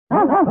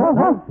Welcome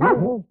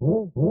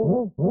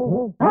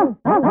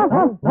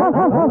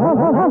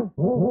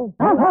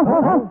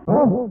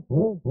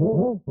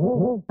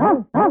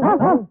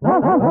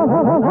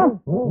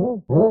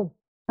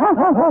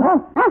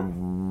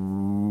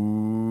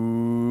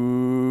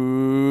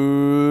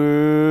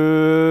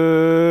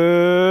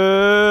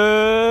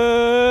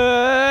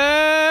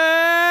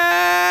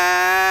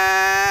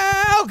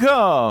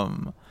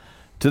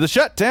to the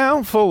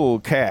Shutdown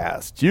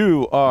Fullcast.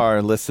 You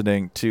are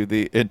listening to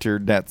the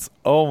internet's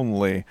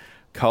only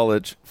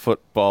college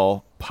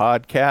football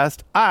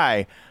podcast.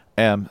 I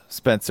am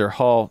Spencer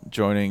Hall.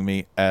 Joining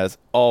me, as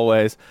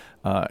always,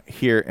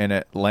 here in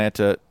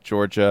Atlanta,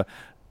 Georgia,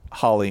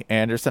 Holly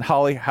Anderson.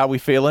 Holly, how we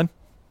feeling?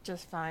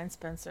 Just fine,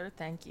 Spencer.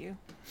 Thank you.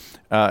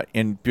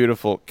 In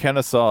beautiful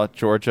Kennesaw,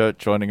 Georgia,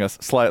 joining us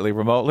slightly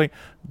remotely,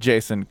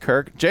 Jason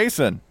Kirk.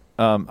 Jason,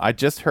 I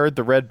just heard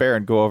the Red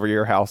Baron go over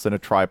your house in a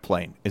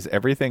triplane. Is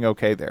everything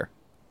okay there?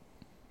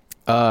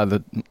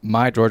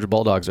 My Georgia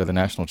Bulldogs are the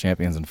national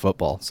champions in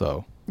football,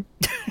 so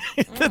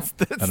that's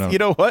you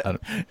know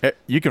what?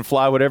 You can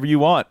fly whatever you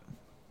want.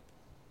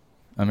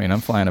 I mean,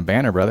 I'm flying a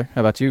banner, brother.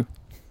 How about you?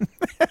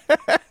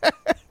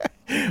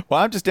 Well,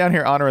 I'm just down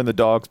here honoring the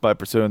dogs by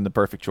pursuing the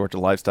perfect Georgia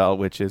lifestyle,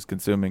 which is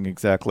consuming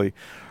exactly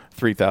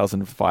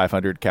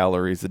 3,500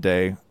 calories a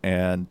day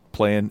and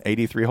playing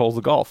 83 holes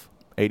of golf.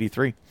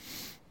 83.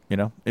 You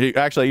know,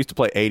 actually, I used to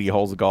play 80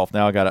 holes of golf.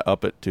 Now I got to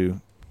up it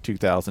to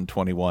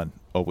 2021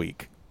 a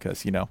week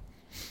because, you know,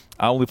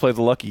 I only play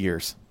the lucky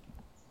years.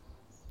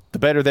 The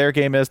better their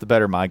game is, the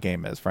better my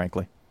game is,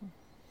 frankly.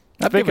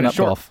 I've given up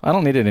golf. I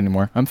don't need it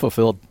anymore. I'm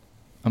fulfilled.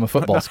 I'm a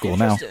football school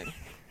now.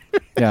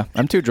 Yeah,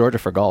 I'm too Georgia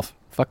for golf.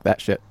 Fuck that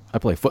shit. I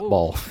play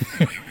football.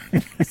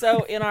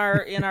 So in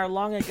our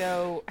long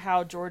ago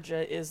how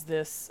Georgia is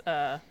this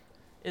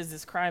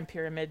crime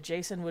pyramid,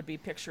 Jason would be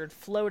pictured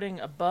floating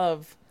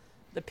above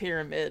the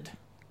pyramid.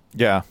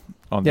 Yeah,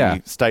 on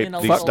the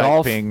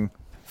Stipe.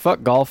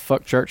 Fuck golf,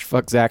 fuck church,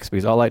 fuck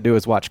Zaxby's. All I do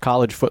is watch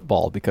college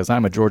football because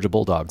I'm a Georgia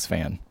Bulldogs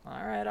fan. All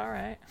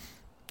right.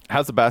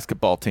 How's the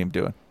basketball team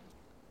doing?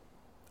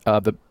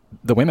 The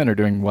women are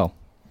doing well.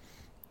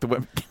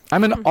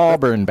 I'm an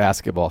Auburn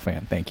basketball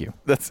fan. Thank you.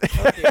 That's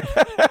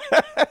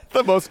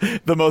the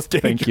most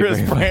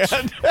dangerous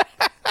brand.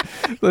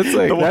 That's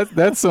like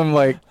that's some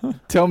like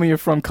tell me you're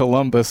from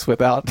Columbus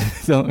without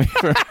telling me.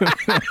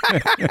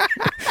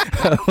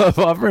 I love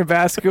Auburn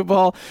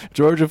basketball,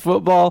 Georgia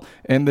football,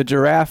 and the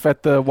giraffe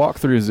at the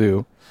walkthrough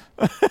zoo.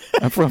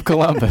 I'm from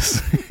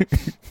Columbus.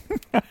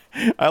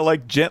 I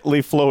like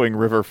gently flowing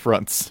river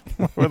fronts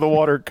where the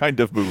water kind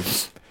of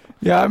moves.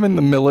 Yeah, I'm in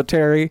the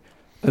military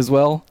as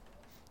well.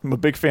 I'm a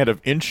big fan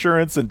of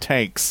insurance and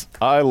tanks.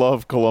 I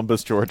love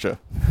Columbus, Georgia.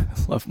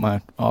 Love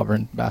my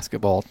Auburn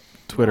basketball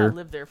Twitter. I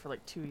lived there for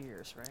like 2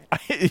 years,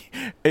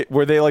 right?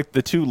 Were they like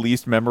the two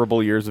least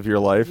memorable years of your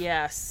life?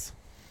 Yes.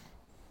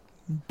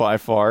 By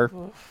far.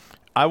 Oof.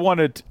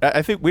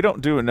 I think we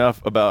don't do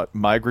enough about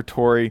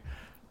migratory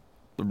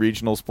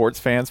regional sports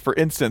fans. For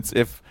instance,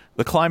 if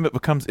the climate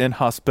becomes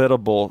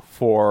inhospitable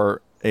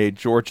for a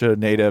Georgia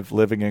native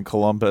living in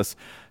Columbus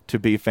to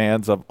be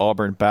fans of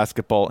Auburn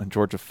basketball and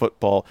Georgia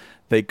football,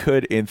 they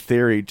could, in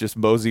theory, just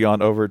mosey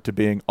on over to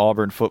being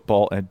Auburn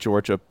football and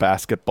Georgia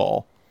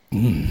basketball.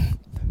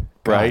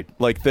 Right?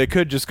 Like they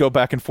could just go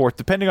back and forth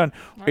depending on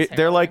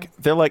they're like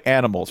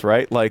animals,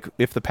 right? Like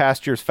if the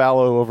pasture's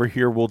fallow over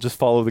here, we'll just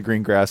follow the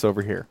green grass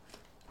over here.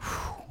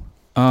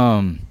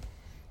 I'm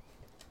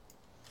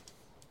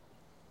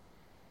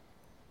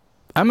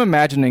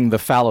imagining the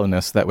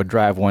fallowness that would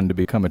drive one to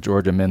become a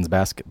Georgia men's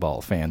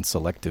basketball fan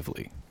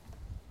selectively.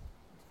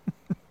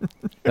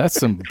 That's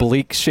some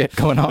bleak shit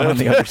going on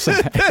the other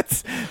side.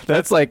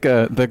 That's like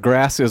the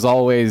grass is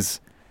always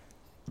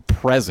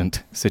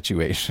present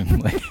situation.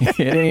 Like, it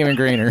ain't even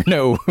greener.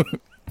 No.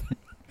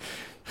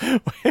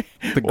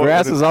 The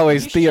grass is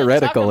always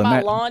theoretical. You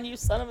my lawn, you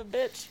son of a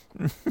bitch.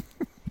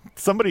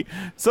 Somebody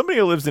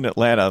who lives in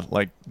Atlanta,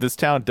 like this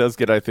town does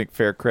get, I think,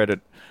 fair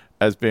credit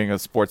as being a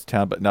sports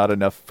town, but not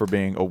enough for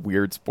being a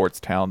weird sports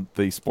town.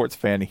 The sports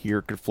fan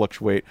here could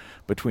fluctuate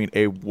between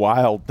a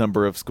wild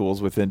number of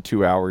schools within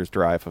 2 hours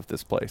drive of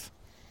this place.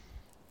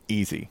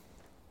 Easy.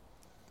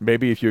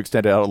 Maybe if you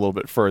extend it out a little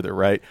bit further,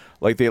 right?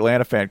 Like the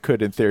Atlanta fan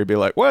could, in theory, be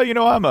like, well, you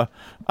know, I'm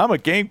a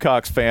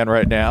Gamecocks fan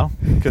right now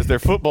because their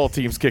football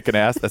team's kicking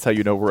ass. That's how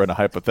you know we're in a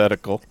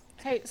hypothetical.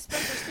 Hey,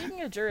 Spencer,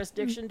 speaking of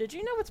jurisdiction, did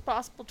you know it's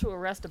possible to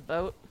arrest a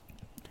boat?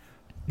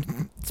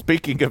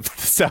 Speaking of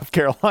the South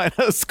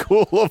Carolina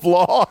School of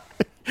Law,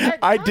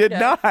 I did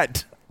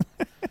not.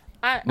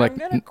 I'm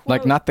gonna quote,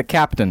 like not the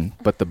captain,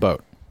 but the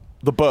boat.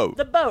 The boat.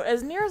 The boat.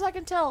 As near as I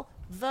can tell,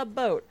 the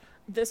boat.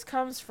 This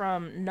comes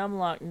from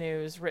Numlock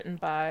News, written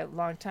by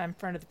longtime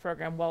friend of the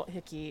program, Walt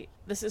Hickey.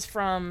 This is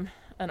from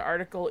an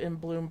article in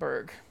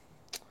Bloomberg.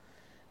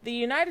 The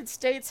United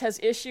States has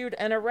issued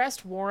an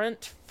arrest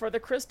warrant for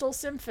the Crystal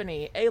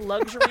Symphony, a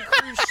luxury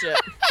cruise ship.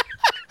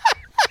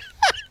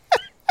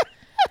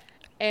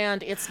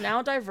 And it's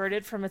now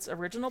diverted from its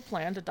original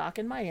plan to dock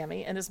in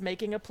Miami and is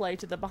making a play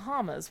to the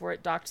Bahamas, where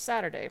it docked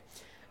Saturday.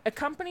 A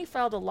company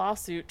filed a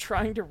lawsuit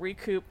trying to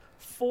recoup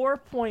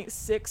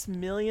 $4.6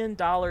 million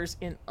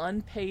in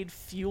unpaid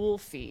fuel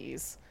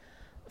fees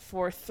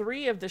for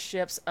 3 of the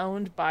ships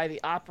owned by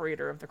the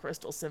operator of the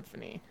Crystal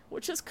Symphony,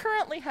 which is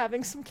currently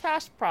having some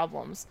cash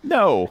problems.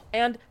 No.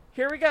 And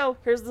here we go.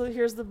 Here's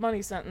the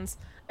money sentence.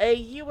 A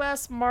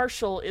U.S.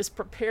 Marshal is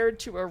prepared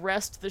to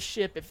arrest the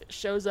ship if it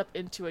shows up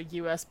into a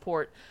U.S.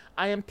 port.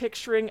 I am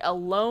picturing a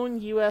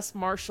lone U.S.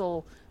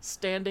 Marshal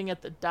standing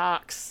at the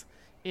docks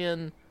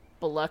in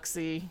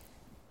Biloxi,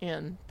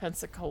 in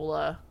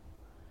Pensacola,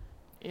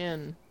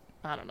 in,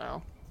 I don't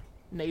know,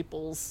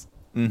 Naples.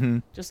 Mm-hmm.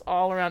 Just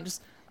all around,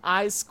 just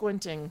eyes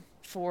squinting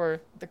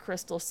for the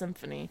Crystal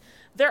Symphony.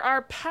 There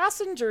are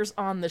passengers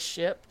on the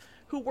ship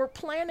who were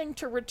planning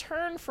to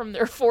return from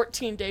their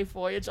 14-day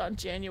voyage on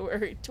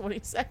January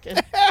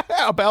 22nd.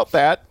 How about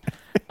that?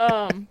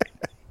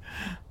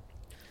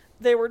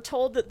 They were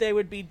told that they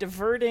would be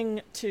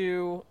diverting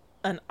to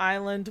an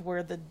island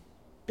where the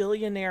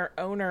billionaire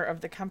owner of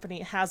the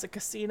company has a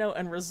casino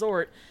and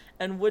resort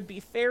and would be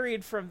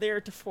ferried from there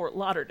to Fort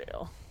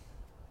Lauderdale.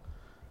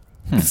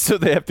 So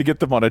they have to get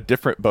them on a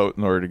different boat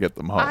in order to get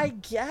them home. I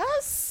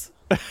guess.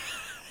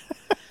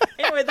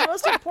 Anyway, the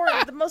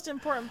most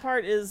important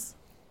part is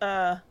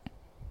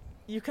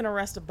you can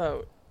arrest a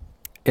boat.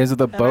 Is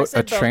the boat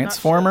a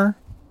transformer?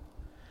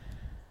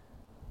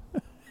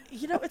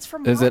 You know, it's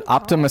from Is Hong it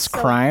Optimus Kong,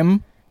 so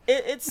Crime?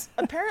 It's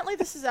apparently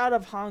this is out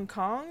of Hong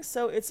Kong,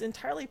 so it's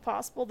entirely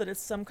possible that it's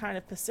some kind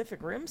of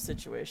Pacific Rim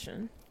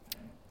situation.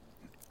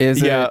 Is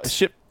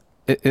ship.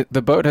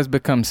 The boat has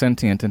become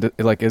sentient, and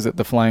is it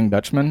the Flying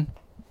Dutchman,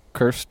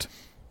 cursed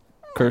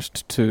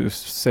to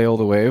sail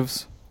the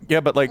waves? Yeah,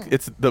 but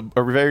it's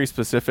a very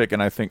specific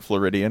and I think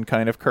Floridian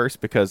kind of curse,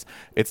 because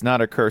it's not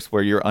a curse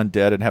where you're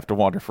undead and have to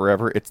wander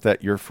forever. It's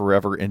that you're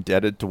forever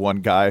indebted to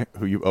one guy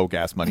who you owe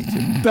gas money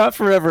to. Not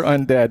forever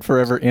undead,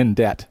 forever in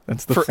debt.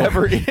 That's the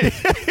forever.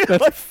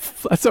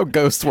 That's how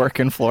ghosts work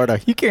in Florida.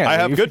 You can't.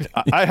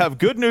 I have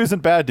good news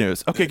and bad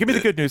news. Okay, give me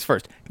the good news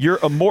first. You're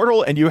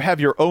immortal and you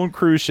have your own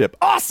cruise ship.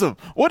 Awesome.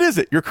 What is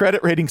it? Your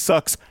credit rating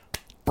sucks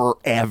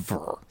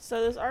forever.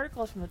 So this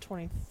article is from the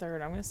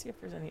 23rd. I'm going to see if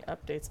there's any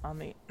updates on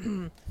the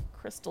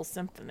Crystal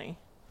Symphony.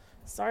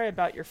 Sorry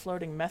about your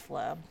floating meth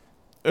lab.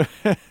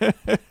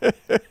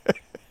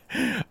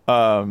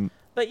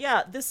 But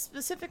yeah, this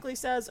specifically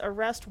says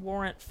arrest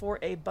warrant for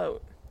a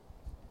boat.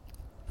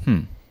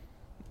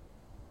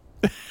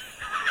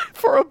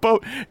 For a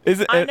boat.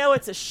 I know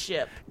it's a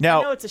ship.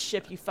 Now, I know it's a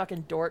ship, you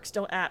fucking dorks.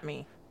 Don't at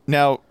me.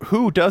 Now,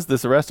 who does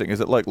this arresting?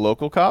 Is it like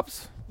local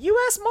cops?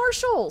 U.S.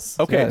 Marshals.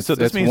 Okay, Yeah, so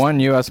this means one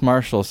U.S.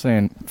 Marshal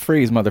saying,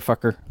 freeze,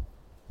 motherfucker.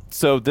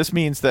 So this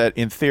means that,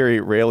 in theory,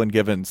 Raylan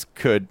Givens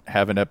could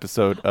have an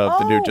episode of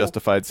the new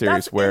Justified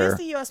series it where... is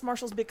the U.S.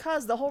 Marshals,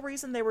 because the whole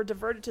reason they were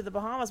diverted to the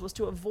Bahamas was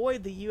to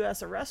avoid the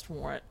U.S. arrest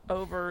warrant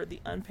over the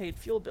unpaid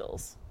fuel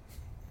bills.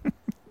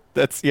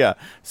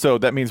 So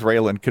that means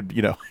Raylan could,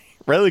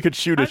 Raylan could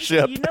shoot a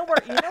ship. You know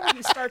where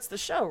he starts the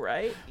show,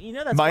 right? You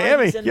know that's Miami.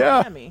 Why he's in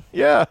Miami.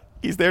 Yeah.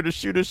 He's there to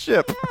shoot a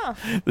ship.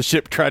 Yeah. The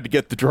ship tried to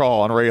get the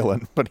draw on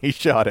Raylan, but he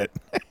shot it.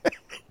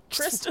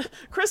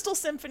 Crystal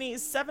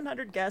Symphony's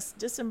 700 guests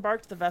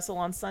disembarked the vessel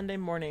on Sunday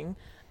morning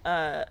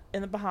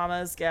in the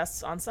Bahamas.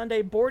 Guests on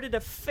Sunday boarded a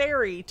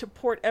ferry to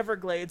Port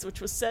Everglades,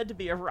 which was said to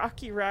be a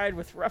rocky ride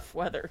with rough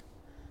weather.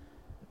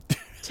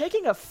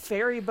 Taking a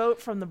ferry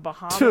boat from the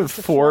Bahamas to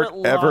Fort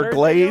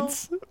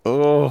Everglades?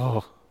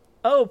 Oh,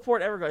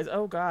 Port Everglades.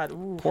 Oh, God.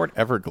 Ooh. Port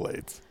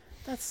Everglades.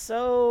 That's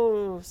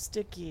so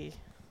sticky.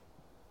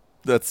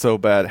 That's so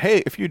bad.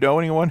 Hey, if you know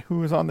anyone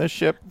who is on this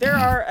ship,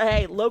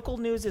 local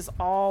news is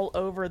all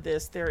over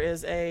this. There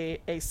is a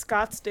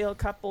Scottsdale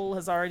couple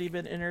has already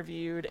been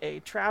interviewed.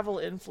 A travel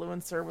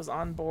influencer was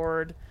on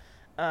board.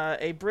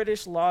 A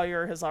British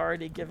lawyer has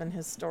already given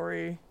his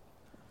story.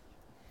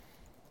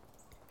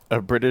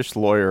 A British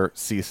lawyer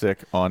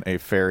seasick on a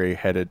ferry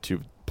headed to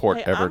Port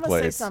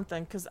Everglades. I'm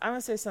gonna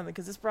say something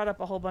because this brought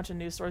up a whole bunch of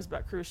news stories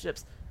about cruise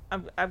ships.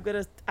 I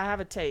have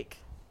a take.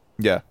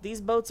 Yeah.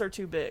 These boats are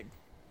too big.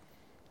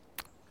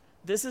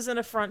 This is an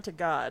affront to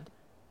God.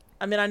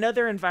 I mean, I know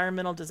they're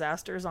environmental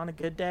disasters on a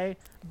good day,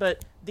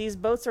 but these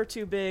boats are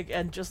too big,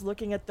 and just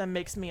looking at them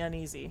makes me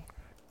uneasy.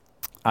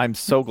 I'm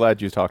so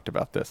glad you talked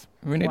about this.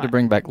 We need to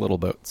bring back little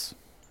boats.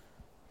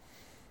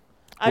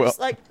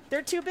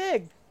 They're too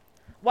big.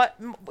 What,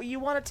 you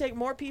want to take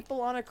more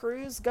people on a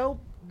cruise? Go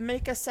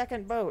make a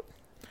second boat.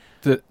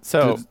 Does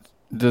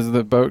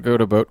the boat go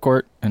to boat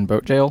court and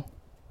boat jail?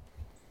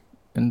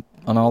 And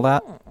on all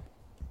that?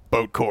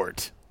 Boat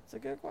court. That's a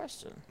good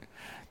question.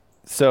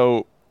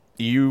 So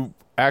you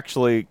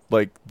actually,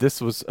 this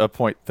was a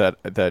point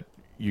that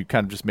you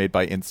kind of just made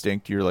by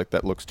instinct. You're like,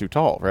 that looks too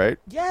tall, right?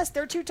 Yes,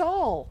 they're too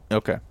tall.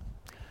 Okay.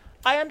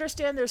 I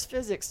understand there's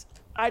physics.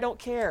 I don't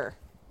care.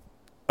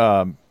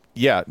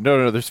 Yeah,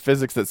 no, there's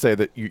physics that say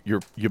that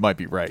you might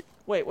be right.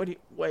 Wait,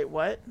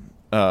 what?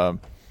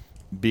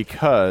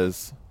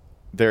 Because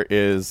there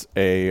is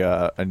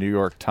a New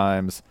York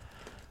Times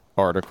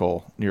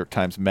article, New York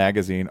Times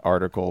Magazine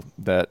article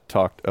that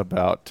talked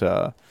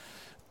about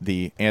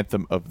the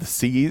Anthem of the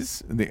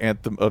Seas. The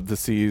Anthem of the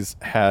Seas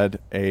had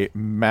a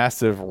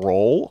massive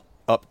roll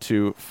up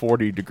to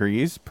 40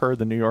 degrees per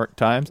the New York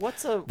Times.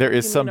 There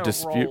is some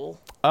dispute,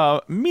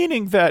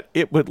 meaning that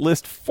it would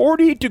list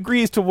 40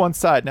 degrees to one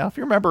side. Now, if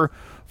you remember,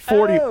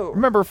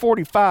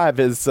 45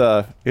 is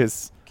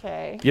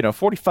okay.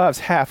 45 is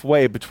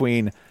halfway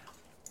between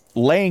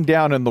laying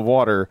down in the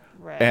water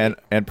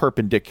and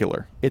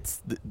perpendicular.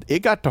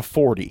 It got to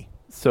 40,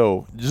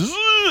 so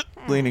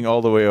leaning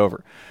all the way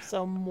over.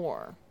 So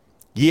more.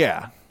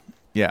 Yeah,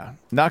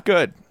 not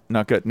good.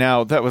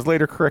 Now that was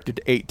later corrected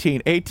to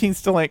 18. 18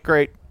 still ain't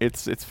great.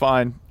 It's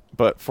fine,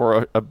 but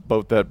for a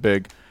boat that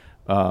big,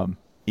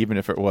 even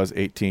if it was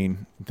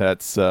 18,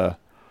 that's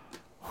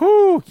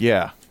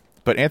yeah.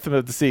 But Anthem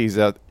of the Seas,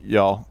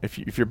 y'all,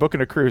 if you're booking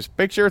a cruise,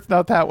 make sure it's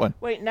not that one.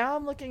 Wait, now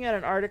I'm looking at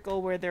an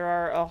article where there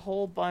are a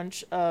whole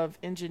bunch of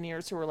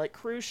engineers who are like,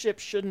 cruise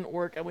ships shouldn't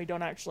work, and we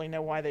don't actually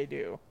know why they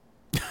do.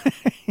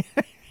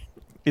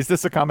 Is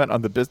this a comment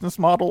on the business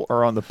model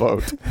or on the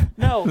boat?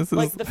 No,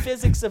 the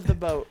physics of the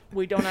boat.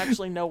 We don't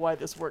actually know why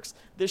this works.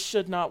 This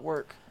should not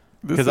work.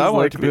 Because I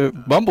want the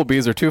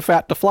bumblebees are too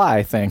fat to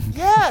fly thing.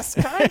 Yes,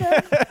 kind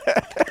of.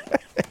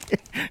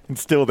 And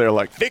still they're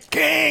like, thick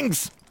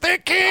kings!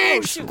 Thick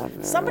kings! Oh,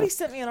 shoot. Somebody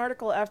sent me an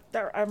article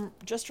after, I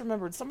just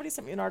remembered, somebody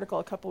sent me an article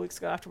a couple weeks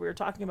ago after we were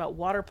talking about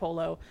water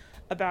polo,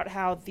 about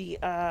how the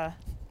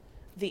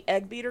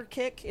egg beater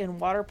kick in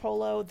water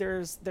polo,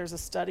 there's a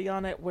study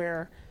on it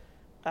where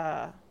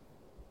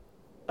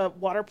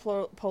water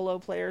polo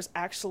players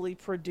actually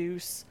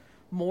produce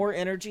more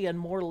energy and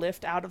more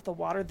lift out of the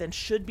water than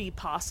should be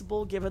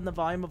possible given the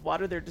volume of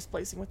water they're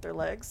displacing with their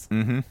legs.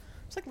 Mm-hmm.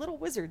 It's like little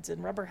wizards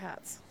in rubber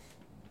hats.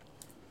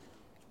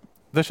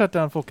 The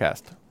Shutdown full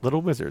cast.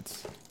 Little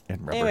wizards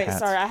in rubber hats. Anyway,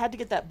 sorry, I had to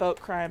get that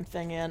boat crime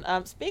thing in.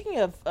 Speaking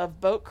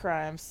of boat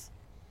crimes.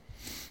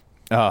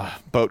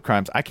 Boat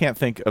crimes. I can't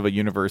think of a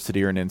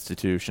university or an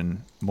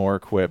institution more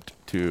equipped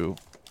to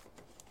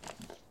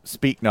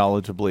speak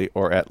knowledgeably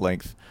or at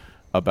length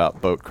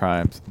about boat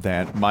crimes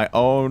than my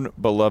own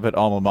beloved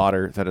alma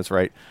mater. That is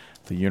right,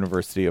 the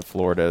University of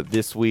Florida.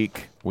 This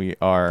week, we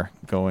are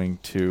going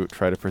to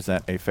try to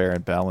present a fair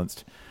and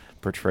balanced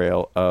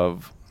portrayal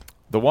of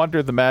the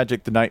wonder, the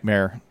magic, the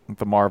nightmare,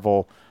 the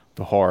marvel,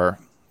 the horror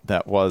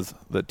that was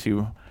the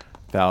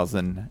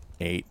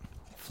 2008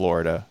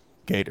 Florida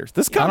Gators.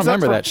 I don't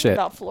remember that shit.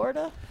 About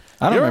Florida?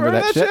 I don't remember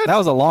that shit. That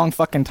was a long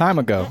fucking time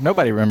ago.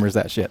 Nobody remembers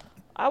that shit.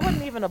 I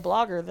wasn't even a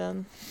blogger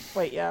then.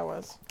 Wait, yeah, I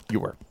was. You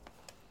were.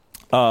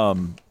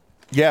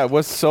 Yeah, it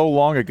was so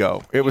long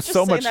ago. It was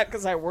so much. That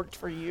because I worked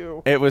for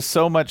you. It was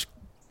so much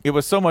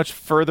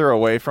further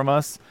away from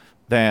us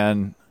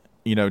than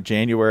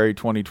January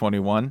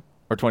 2021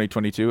 or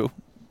 2022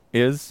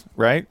 is,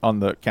 right, on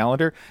the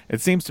calendar.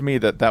 It seems to me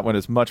that one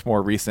is much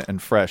more recent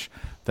and fresh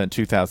than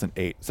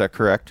 2008. Is that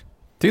correct?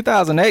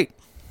 2008.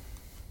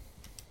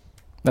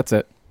 That's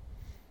it.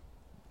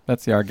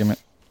 That's the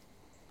argument.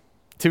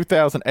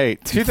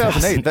 2008.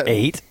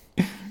 2008.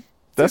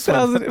 That's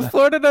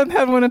Florida doesn't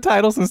have won a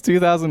title since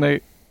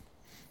 2008.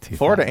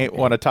 Florida ain't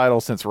won a title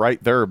since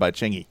Right There by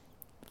Chingy.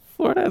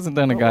 Florida hasn't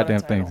done a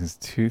goddamn thing since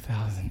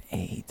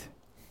 2008.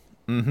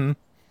 Mm-hmm.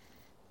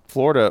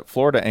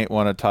 Florida ain't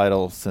won a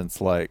title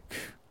since I'm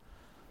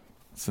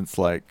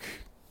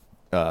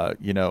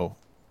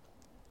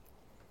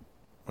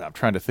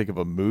trying to think of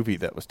a movie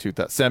that was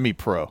 2000.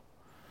 Semi-Pro.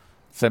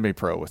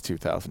 Semi-Pro was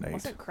 2008.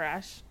 Wasn't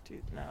Crash?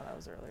 No, that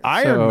was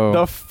earlier.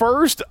 The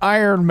first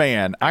Iron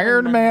Man.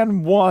 Iron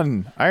Man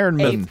 1. Iron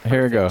Man.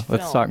 Here we go.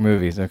 Let's talk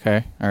movies,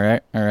 okay? All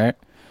right.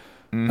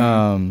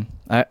 Mm-hmm.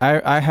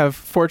 I have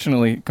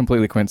fortunately,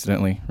 completely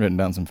coincidentally, written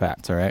down some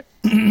facts, all right?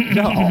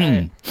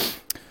 No.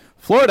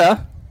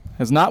 Florida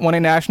has not won a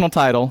national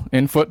title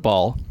in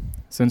football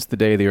since the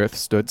day the earth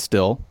stood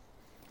still.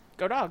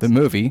 Go Dogs. The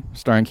movie,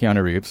 starring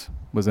Keanu Reeves,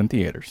 was in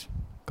theaters,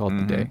 called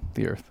The Day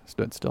the Earth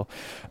Stood Still.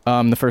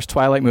 The first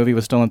Twilight movie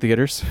was still in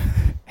theaters.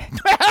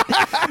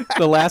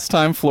 The last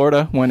time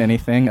Florida won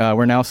anything,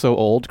 we're now so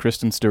old,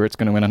 Kristen Stewart's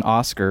going to win an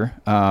Oscar,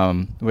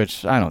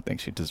 which I don't think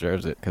she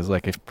deserves it, because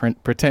if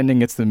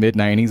pretending it's the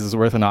mid-'90s is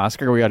worth an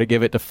Oscar, we ought to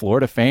give it to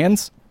Florida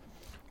fans.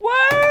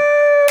 Whoa!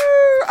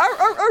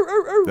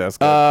 That's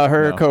good.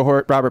 Her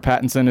cohort, Robert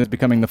Pattinson, is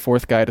becoming the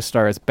fourth guy to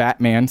star as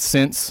Batman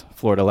since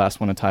Florida last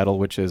won a title,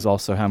 which is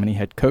also how many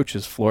head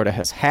coaches Florida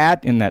has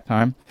had in that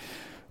time.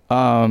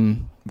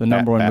 The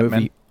number one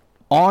movie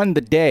on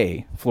the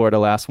day Florida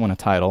last won a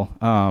title.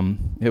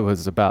 It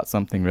was about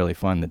something really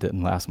fun that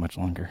didn't last much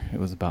longer. It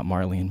was about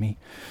Marley and Me,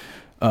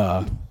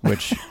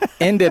 which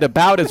ended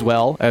about as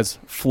well as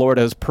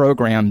Florida's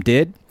program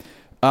did.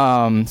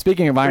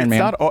 Speaking of Iron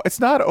Man,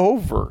 it's not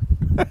over.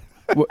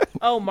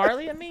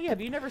 Marley and Me? Have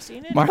you never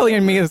seen it? Marley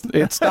and Me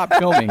it stopped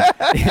filming.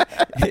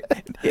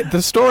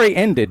 The story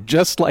ended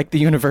just like the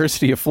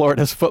University of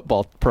Florida's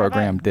football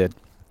program did.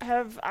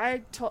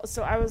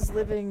 So I was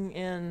living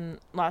in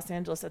Los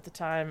Angeles at the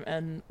time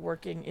and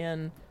working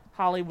in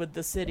Hollywood,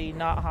 the city,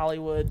 not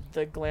Hollywood,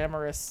 the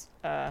glamorous,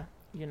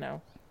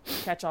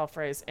 catch-all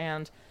phrase.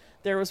 And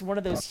there was one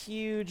of those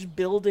huge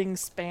building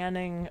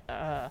spanning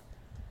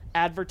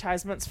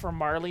advertisements for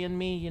Marley and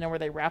Me, where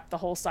they wrap the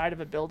whole side of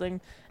a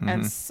building.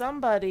 And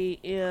somebody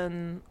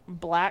in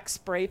black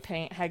spray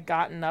paint had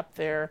gotten up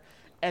there,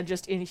 and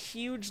just in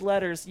huge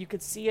letters, you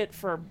could see it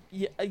for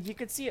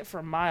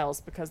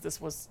miles, because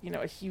this was,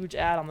 a huge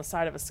ad on the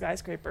side of a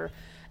skyscraper.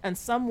 And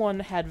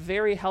someone had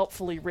very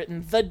helpfully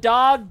written, "The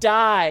dog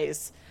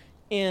dies,"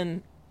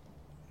 in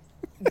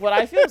what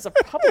I feel is a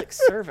public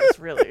service,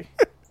 really.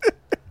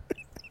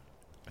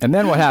 And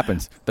then what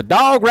happens? The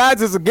dog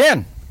rises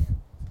again.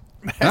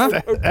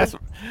 Huh?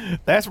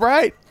 That's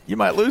right. You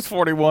might lose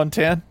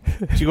 41-10,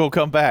 but you're going to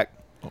come back.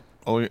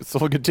 Oh, it's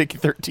only going to take you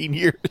 13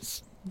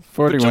 years.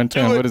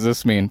 41-10. What does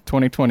this mean?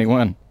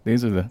 2021.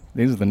 These are the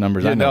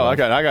numbers I know. No,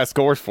 I got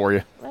scores for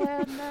you.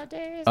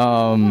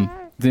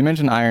 You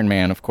mentioned Iron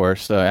Man, of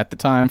course. At the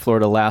time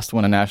Florida last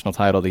won a national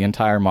title, the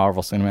entire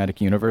Marvel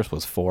Cinematic Universe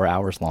was 4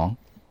 hours long.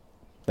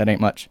 That ain't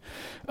much.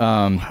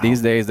 Wow.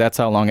 These days, that's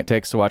how long it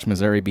takes to watch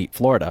Missouri beat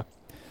Florida.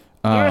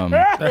 I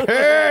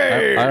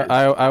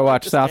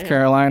watch South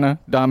Carolina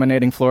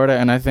dominating Florida,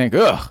 and I think,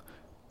 ugh,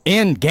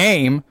 in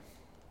game.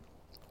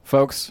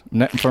 Folks,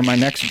 for my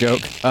next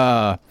joke,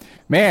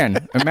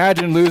 man,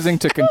 imagine losing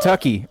to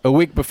Kentucky a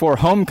week before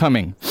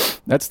homecoming.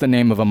 That's the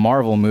name of a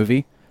Marvel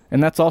movie,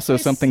 and that's also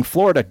something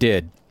Florida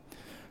did.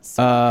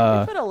 So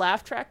can we put a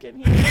laugh track in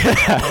here?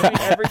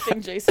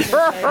 Everything Jason is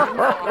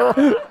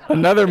saying.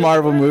 Another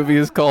Marvel movie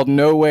is called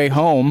No Way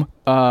Home,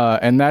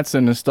 and that's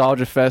a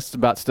nostalgia fest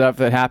about stuff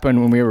that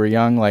happened when we were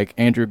young, like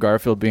Andrew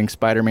Garfield being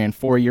Spider-Man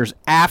 4 years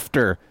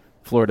after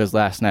Florida's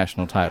last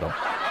national title.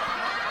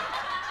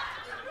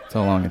 That's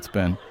how long it's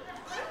been.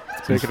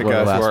 Speaking of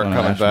guys who aren't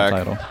coming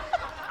back.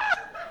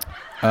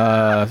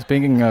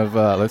 Speaking of,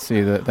 let's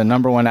see, the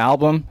number one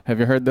album. Have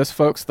you heard this,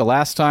 folks? The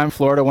last time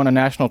Florida won a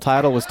national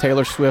title was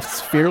Taylor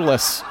Swift's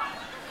Fearless.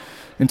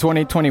 In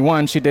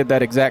 2021, she did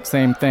that exact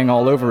same thing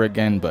all over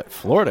again, but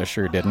Florida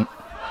sure didn't.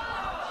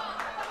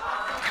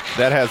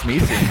 That has me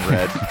seeing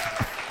red.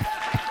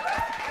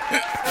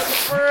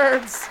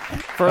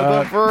 For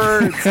the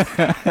birds.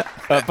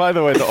 By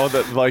the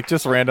way,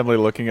 just randomly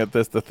looking at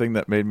this, the thing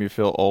that made me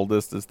feel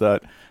oldest is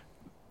that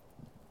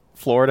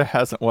Florida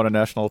hasn't won a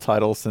national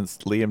title since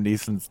Liam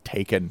Neeson's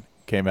Taken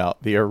came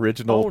out. The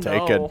original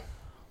Taken. No.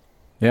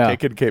 Yeah.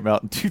 Taken came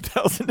out in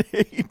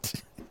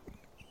 2008.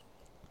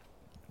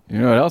 You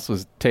know what else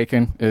was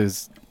taken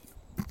is...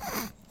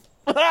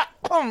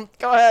 Go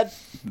ahead.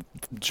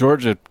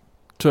 Georgia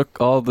took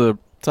all the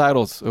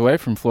titles away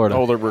from Florida.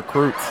 All the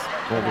recruits.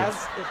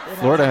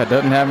 Florida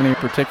doesn't have any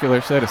particular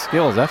set of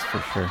skills, that's for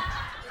sure.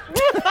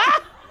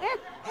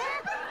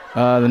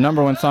 The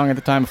number one song at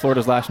the time of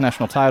Florida's last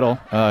national title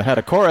had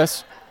a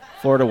chorus,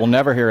 "Florida will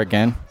never hear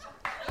again."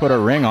 Put a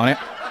ring on it.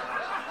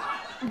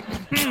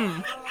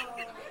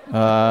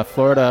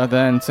 Florida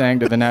then sang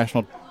to the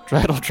national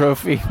title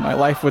trophy, "My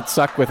life would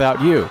suck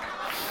without you."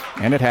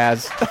 And it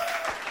has.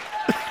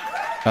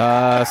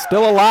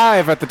 Still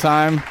alive at the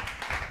time.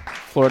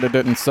 Florida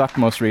didn't suck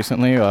most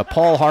recently.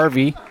 Paul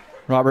Harvey,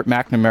 Robert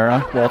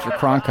McNamara, Walter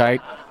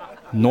Cronkite,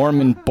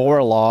 Norman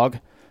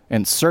Borlaug,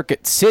 and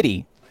Circuit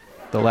City.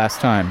 The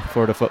last time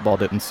Florida football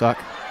didn't suck.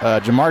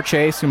 Jamar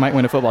Chase, who might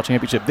win a football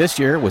championship this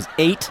year, was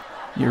 8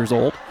 years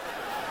old.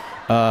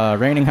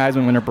 Reigning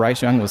Heisman winner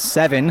Bryce Young was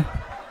 7.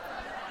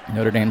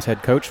 Notre Dame's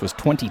head coach was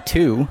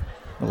 22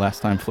 the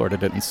last time Florida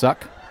didn't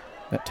suck.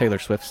 That Taylor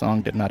Swift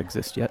song did not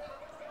exist yet.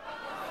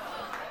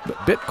 But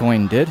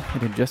Bitcoin did.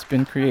 It had just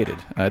been created.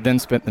 Then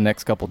spent the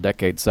next couple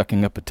decades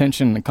sucking up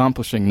attention and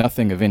accomplishing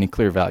nothing of any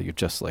clear value,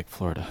 just like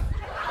Florida.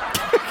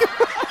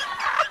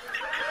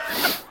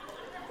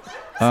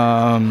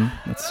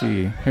 Let's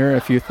see. Here are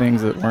a few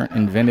things that weren't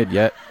invented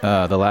yet.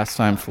 The last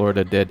time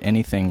Florida did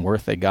anything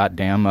worth a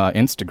goddamn,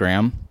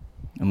 Instagram,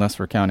 unless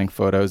we're counting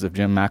photos of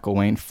Jim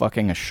McElwain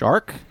fucking a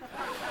shark.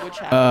 Which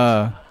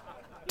happened.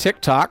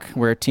 TikTok,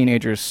 where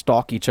teenagers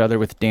stalk each other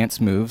with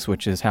dance moves,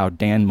 which is how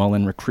Dan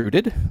Mullen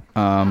recruited.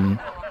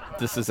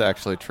 This is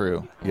actually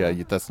true. Yeah,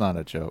 that's not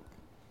a joke.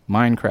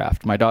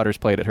 Minecraft. My daughter's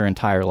played it her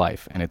entire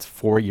life, and it's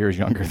 4 years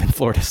younger than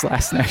Florida's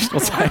last national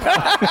title.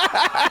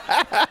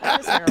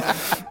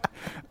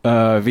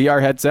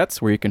 VR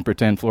headsets, where you can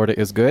pretend Florida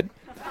is good.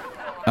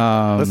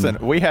 Listen,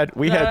 we had.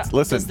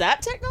 Listen, does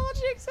that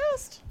technology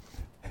exist?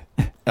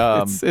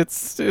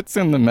 It's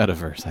in the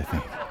metaverse, I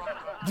think.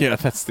 Yeah,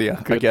 that's the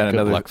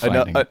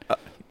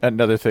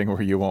another thing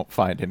where you won't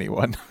find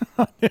anyone.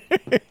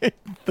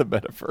 The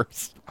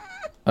metaverse.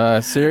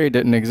 Siri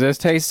didn't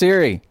exist. Hey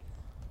Siri.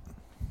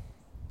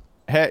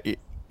 Hey,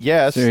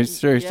 yes.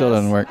 Siri still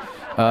doesn't work.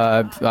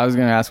 I was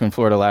going to ask when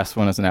Florida last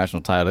won as a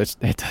national title.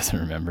 It doesn't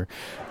remember.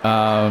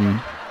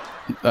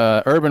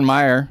 Urban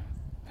Meyer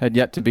had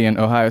yet to be an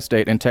Ohio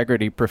State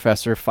integrity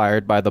professor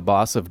fired by the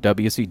boss of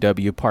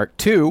WCW Part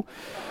 2,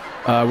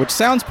 which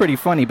sounds pretty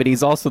funny, but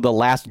he's also the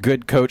last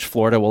good coach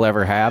Florida will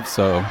ever have,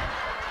 so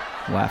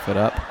laugh it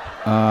up.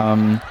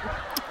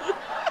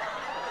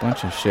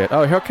 Bunch of shit.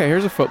 Oh, okay,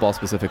 here's a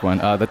football-specific one.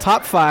 The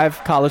top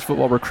 5 college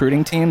football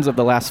recruiting teams of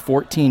the last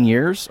 14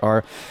 years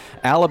are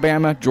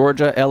Alabama,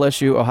 Georgia,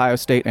 LSU, Ohio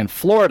State, and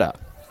Florida.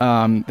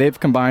 They've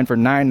combined for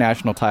 9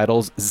 national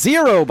titles,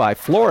 0 by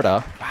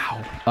Florida.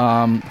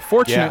 Wow.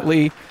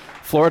 Fortunately,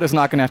 Florida's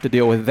not going to have to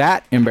deal with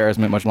that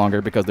embarrassment much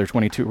longer because their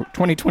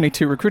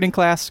 2022 recruiting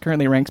class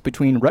currently ranks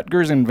between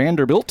Rutgers and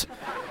Vanderbilt,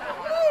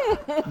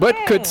 but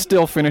could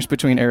still finish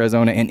between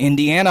Arizona and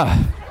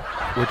Indiana.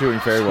 We're doing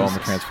very well in the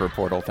transfer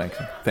portal. Thank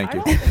you.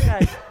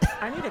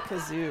 I need a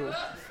kazoo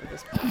for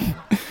this point.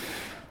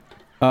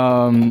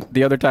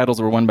 The other titles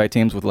were won by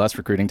teams with less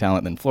recruiting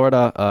talent than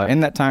Florida.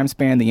 In that time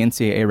span, the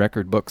NCAA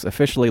record books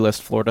officially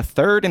list Florida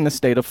third in the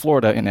state of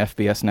Florida in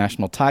FBS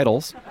national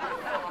titles.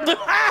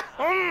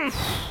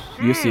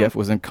 UCF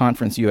was in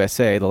Conference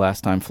USA the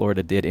last time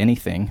Florida did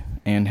anything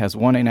and has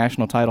won a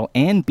national title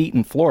and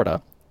beaten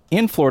Florida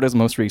in Florida's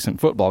most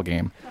recent football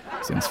game.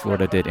 Since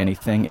Florida did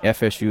anything,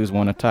 FSU's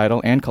won a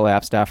title and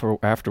collapsed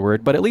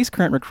afterward, but at least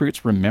current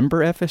recruits remember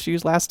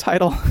FSU's last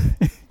title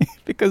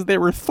because there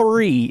were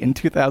 3 in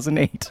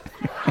 2008.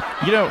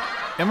 You know,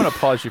 I'm going to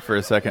pause you for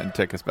a second and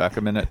take us back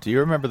a minute. Do you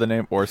remember the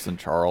name Orson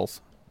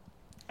Charles?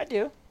 I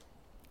do.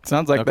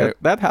 Sounds like Okay.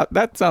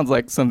 that sounds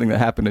like something that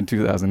happened in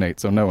 2008.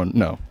 So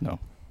no.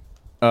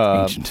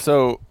 Ancient.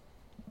 So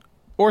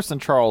Orson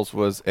Charles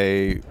was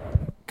a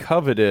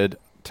coveted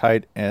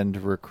tight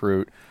end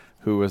recruit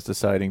who was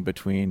deciding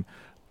between,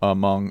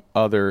 among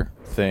other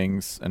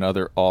things and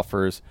other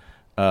offers,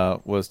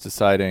 was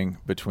deciding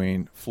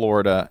between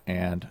Florida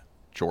and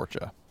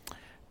Georgia.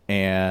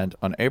 And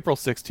on April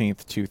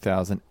 16th,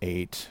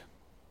 2008,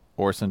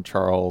 Orson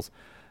Charles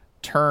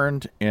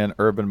turned in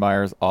Urban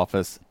Meyer's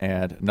office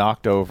and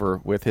knocked over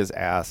with his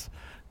ass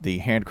the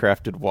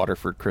handcrafted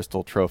Waterford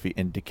Crystal Trophy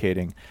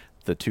indicating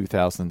the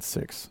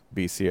 2006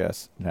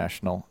 BCS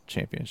National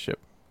Championship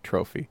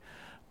Trophy.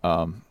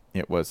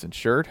 It was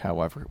insured,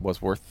 however, it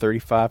was worth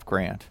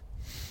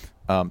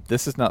 $35,000.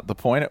 This is not the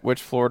point at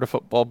which Florida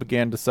football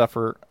began to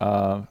suffer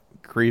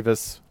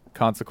grievous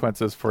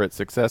consequences for its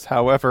success.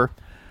 However,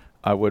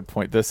 I would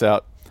point this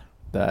out,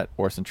 that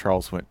Orson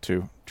Charles went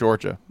to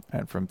Georgia.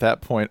 And from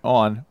that point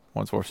on,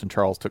 once Orson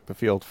Charles took the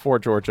field for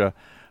Georgia,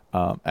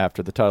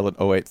 after the title in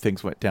 2008,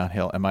 things went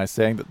downhill. Am I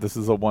saying that this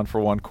is a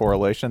one-for-one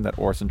correlation, that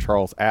Orson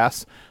Charles'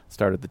 ass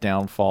started the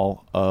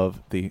downfall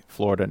of the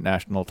Florida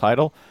national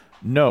title?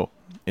 No.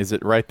 Is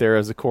it right there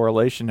as a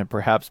correlation and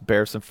perhaps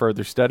bear some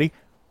further study?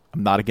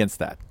 I'm not against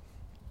that.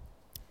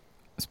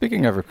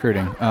 Speaking of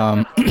recruiting,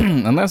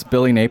 unless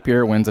Billy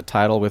Napier wins a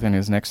title within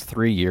his next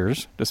 3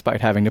 years,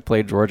 despite having to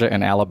play Georgia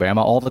and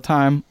Alabama all the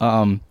time,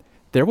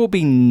 there will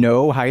be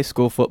no high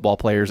school football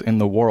players in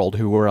the world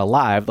who were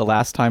alive the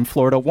last time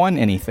Florida won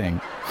anything,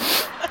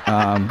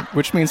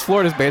 which means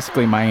Florida's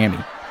basically Miami.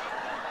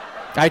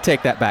 I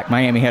take that back.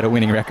 Miami had a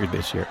winning record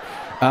this year.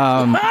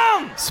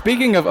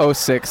 Speaking of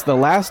 2006, the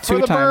last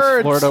 2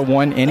 times Florida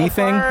won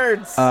anything,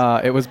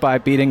 it was by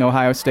beating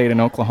Ohio State and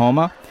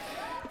Oklahoma.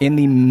 In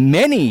the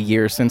many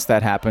years since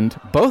that happened,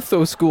 both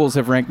those schools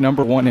have ranked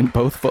number 1 in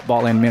both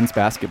football and men's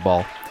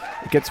basketball.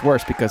 It gets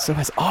worse because so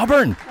has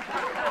Auburn.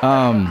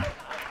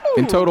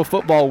 In total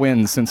football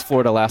wins since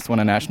Florida last won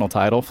a national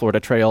title,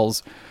 Florida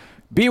trails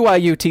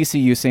BYU,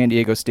 TCU, San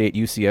Diego State,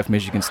 UCF,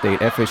 Michigan State,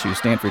 FSU,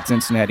 Stanford,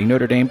 Cincinnati,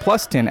 Notre Dame,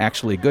 plus 10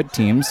 actually good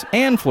teams,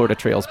 and Florida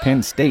trails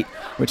Penn State,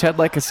 which had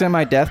like a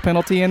semi-death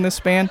penalty in this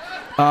span.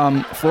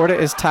 Florida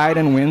is tied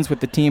in wins with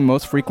the team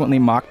most frequently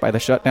mocked by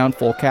the shutdown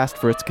full cast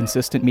for its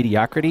consistent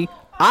mediocrity,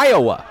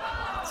 Iowa.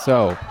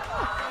 So,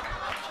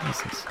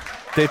 Jesus.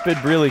 They've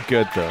been really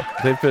good, though.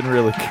 They've been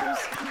really good.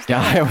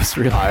 Yeah, Iowa's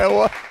really.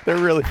 Iowa,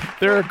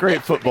 they're a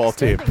great football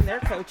team. Their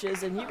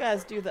coaches, and you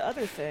guys do the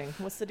other thing.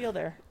 What's the deal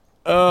there?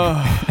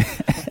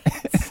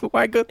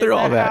 Why go through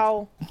all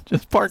that?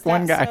 Just park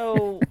one guy.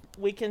 So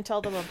we can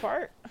tell them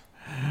apart?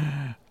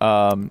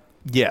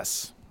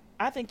 Yes.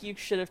 I think you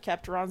should have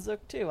kept Ron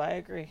Zook, too. I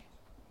agree.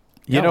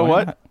 You know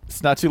what?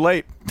 It's not too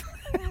late.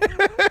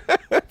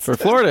 For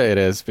Florida, it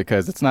is,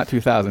 because it's not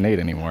 2008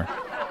 anymore.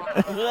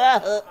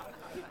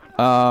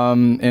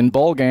 In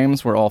bowl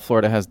games, where all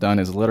Florida has done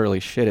is literally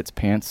shit its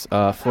pants,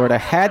 Florida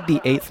had the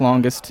 8th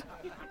longest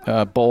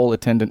bowl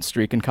attendance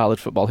streak in college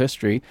football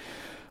history.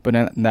 But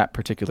in that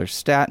particular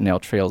stat, now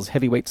trails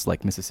heavyweights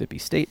like Mississippi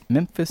State,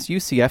 Memphis,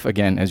 UCF,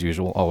 again, as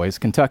usual, always,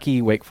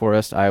 Kentucky, Wake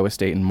Forest, Iowa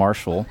State, and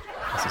Marshall.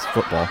 This is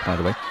football, by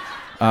the way.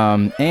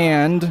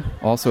 And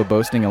also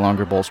boasting a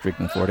longer bowl streak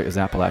than Florida is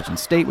Appalachian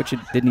State, which it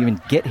didn't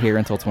even get here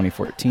until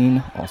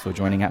 2014. Also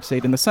joining App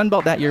State in the Sun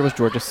Belt that year was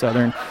Georgia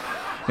Southern.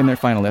 In their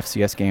final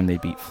FCS game, they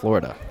beat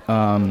Florida.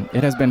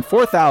 It has been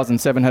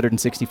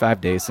 4,765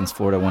 days since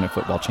Florida won a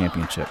football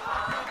championship.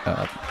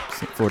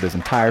 Florida's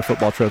entire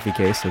football trophy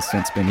case has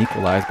since been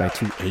equalized by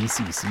 2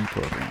 ACC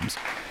programs.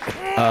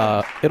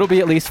 It'll be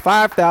at least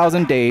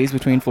 5,000 days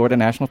between Florida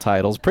national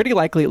titles, pretty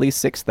likely at least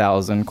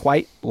 6,000,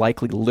 quite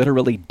likely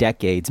literally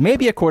decades,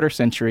 maybe a quarter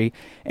century,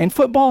 and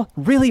football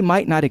really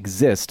might not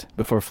exist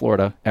before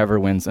Florida ever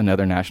wins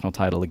another national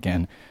title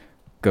again.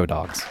 Go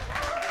Dogs.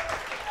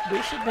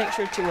 We should make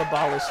sure to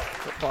abolish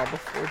football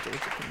before Georgia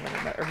can win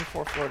another, or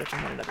before Florida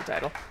can win another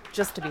title,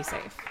 just to be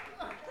safe.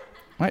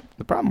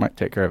 The problem might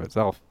take care of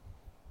itself.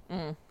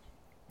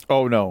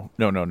 Oh, no.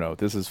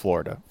 This is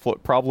Florida.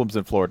 Problems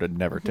in Florida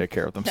never take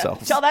care of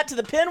themselves. Tell that to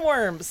the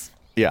pinworms.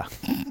 Yeah.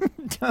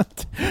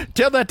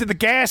 Tell that to the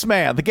gas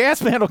man. The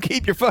gas man will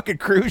keep your fucking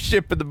cruise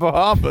ship in the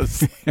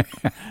Bahamas.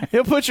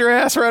 He'll put your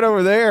ass right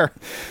over there.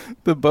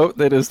 The boat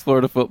that is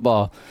Florida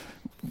football.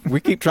 We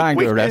keep trying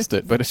to arrest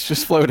it, but it's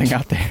just floating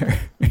out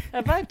there.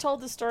 Have I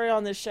told the story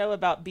on this show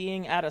about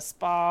being at a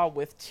spa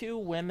with two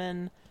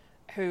women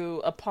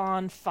who,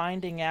 upon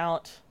finding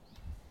out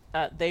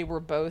they were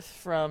both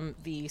from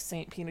the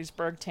St.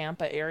 Petersburg,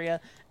 Tampa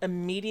area,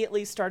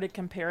 immediately started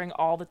comparing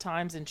all the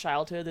times in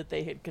childhood that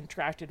they had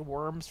contracted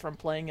worms from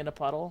playing in a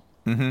puddle?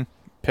 Mm-hmm.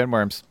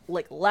 Pinworms.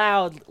 Like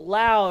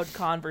loud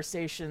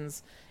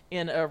conversations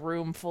in a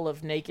room full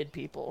of naked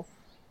people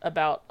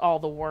about all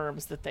the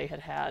worms that they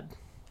had.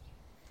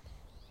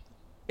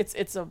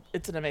 It's an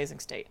amazing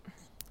state.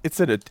 It's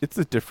a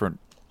different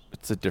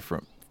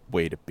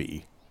way to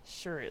be.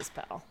 Sure is,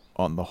 pal.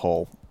 On the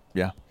whole,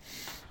 yeah.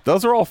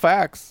 Those are all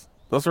facts.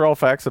 Those are all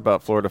facts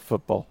about Florida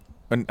football,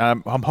 and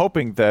I'm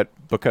hoping that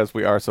because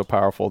we are so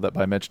powerful that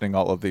by mentioning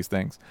all of these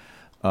things,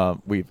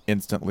 we've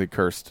instantly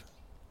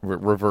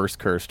reverse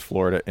cursed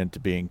Florida into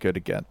being good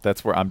again.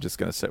 That's where I'm just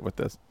going to sit with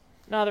this.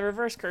 No, the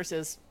reverse curse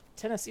is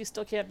Tennessee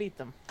still can't beat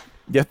them.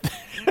 Yeah.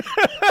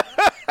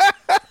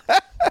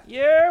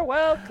 You're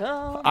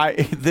welcome.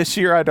 This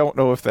year I don't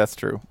know if that's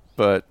true,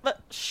 but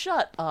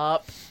shut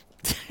up.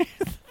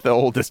 The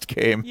oldest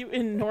game. You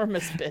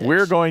enormous bitch.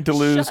 We're going to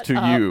lose Shut to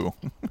up. you.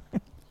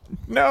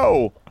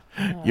 No.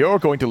 You're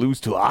going to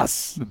lose to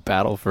us. The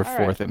battle for All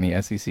fourth right. in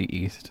the SEC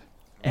East.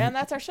 And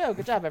that's our show.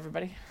 Good job,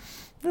 everybody.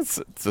 It's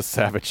a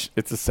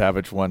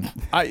savage one.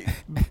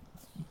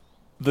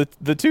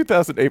 The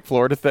 2008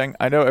 Florida thing,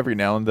 I know every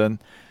now and then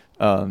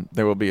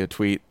there will be a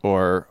tweet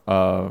or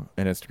an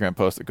Instagram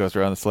post that goes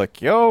around that's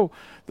like, yo,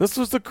 this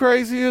was the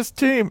craziest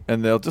team.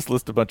 And they'll just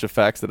list a bunch of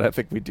facts that I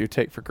think we do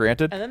take for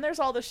granted. And then there's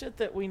all the shit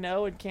that we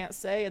know and can't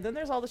say. And then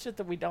there's all the shit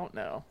that we don't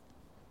know.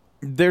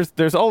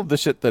 There's all of the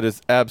shit that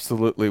is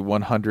absolutely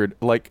 100.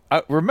 Like,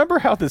 remember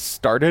how this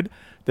started?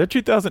 Their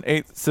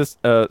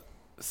 2008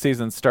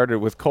 season started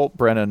with Colt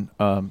Brennan,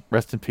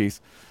 rest in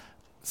peace,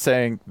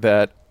 saying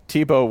that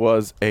Tebow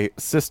was a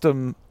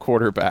system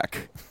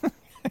quarterback.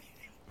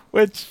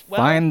 Which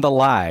Find the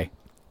lie.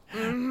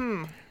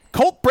 Mm-hmm.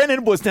 Colt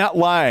Brennan was not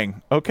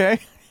lying, okay?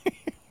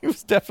 He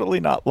was definitely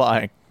not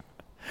lying.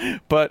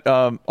 But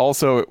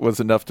also it was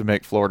enough to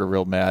make Florida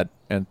real mad,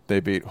 and they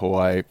beat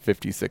Hawaii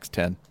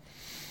 56-10.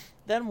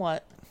 Then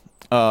what?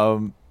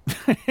 In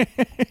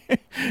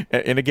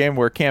a game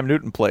where Cam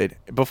Newton played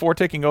before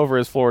taking over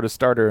as Florida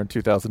starter in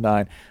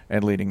 2009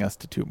 and leading us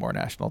to 2 more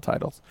national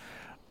titles,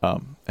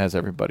 as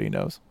everybody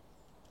knows.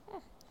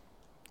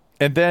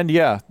 And then,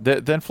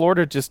 then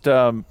Florida just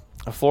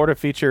Florida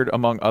featured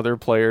among other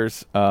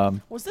players.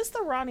 Was this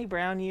the Ronnie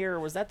Brown year, or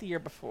was that the year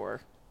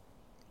before?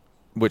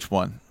 Which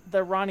one?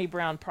 The Ronnie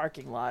Brown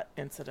parking lot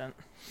incident.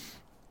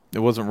 It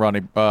wasn't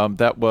Ronnie.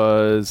 That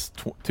was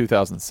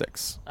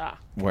 2006,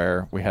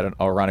 where we had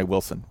a Ronnie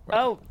Wilson.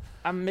 Oh,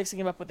 I'm mixing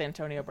him up with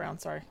Antonio Brown.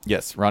 Sorry.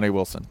 Yes, Ronnie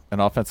Wilson, an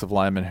offensive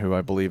lineman who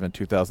I believe in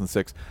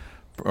 2006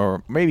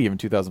 or maybe even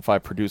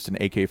 2005 produced an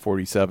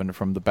AK-47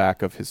 from the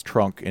back of his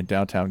trunk in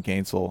downtown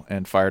Gainesville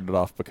and fired it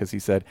off because he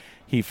said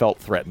he felt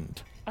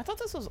threatened. I thought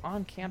this was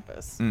on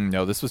campus.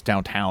 No, this was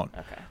downtown.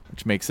 Okay.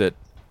 Which makes it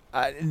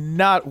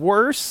not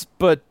worse,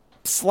 but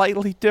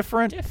slightly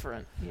different.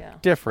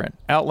 Different.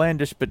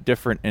 Outlandish, but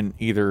different in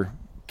either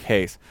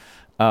case.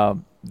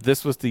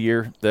 This was the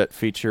year that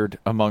featured,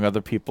 among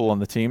other people on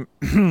the team,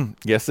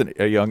 yes,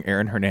 a young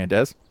Aaron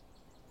Hernandez.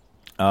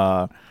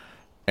 And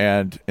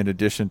in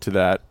addition to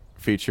that,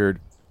 featured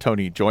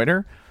Tony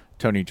Joyner.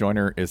 Tony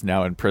Joyner is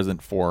now in prison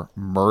for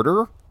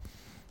murder.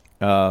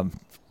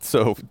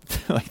 So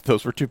like,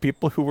 those were 2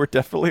 people who were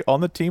definitely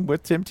on the team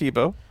with Tim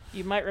Tebow.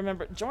 You might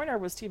remember Joyner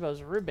was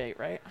Tebow's roommate,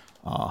 right?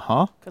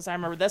 Uh-huh. Because I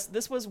remember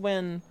this was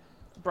when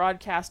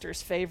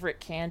broadcasters' favorite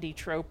candy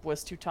trope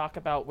was to talk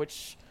about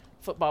which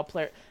football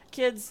player.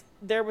 Kids,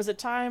 there was a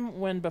time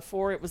when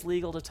before it was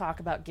legal to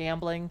talk about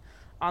gambling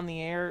on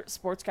the air,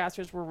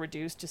 sportscasters were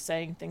reduced to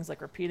saying things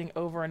like repeating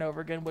over and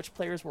over again which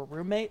players were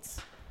roommates.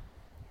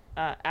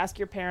 Ask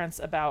your parents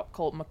about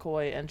Colt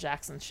McCoy and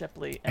Jackson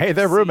Shipley. Hey,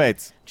 they're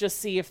roommates. Just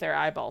see if their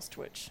eyeballs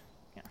twitch.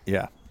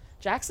 Yeah.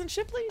 Jackson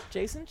Shipley?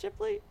 Jason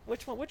Shipley?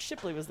 Which one? Which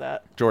Shipley was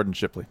that? Jordan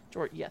Shipley.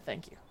 Yeah,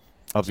 thank you.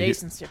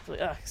 Jason Shipley.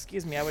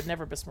 Excuse me, I would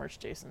never besmirch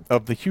Jason.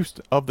 Of the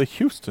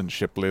Houston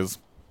Shipleys.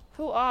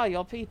 Who are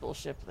your people,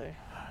 Shipley?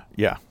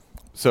 Yeah.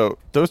 So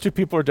those 2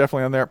 people are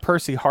definitely on there.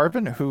 Percy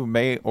Harvin, who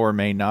may or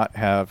may not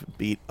have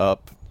beat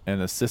up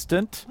an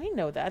assistant. We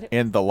know that.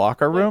 In the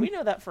locker room. We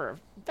know that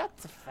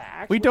that's a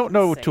fact. We don't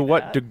know to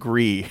what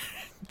degree.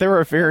 There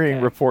are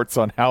varying reports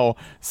on how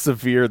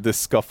severe this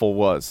scuffle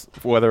was,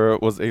 whether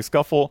it was a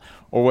scuffle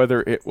or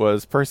whether it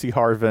was Percy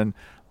Harvin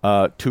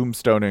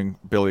tombstoning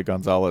Billy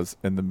Gonzalez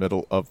in the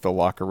middle of the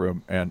locker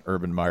room and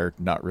Urban Meyer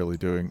not really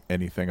doing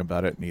anything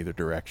about it in either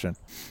direction.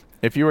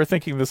 If you were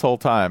thinking this whole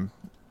time,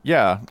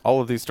 yeah,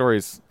 all of these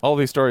stories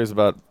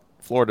about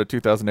Florida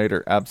 2008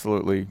 are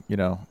absolutely,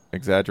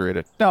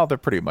 exaggerated. No, they're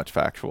pretty much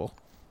factual.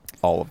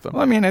 All of them.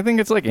 Well, I mean, I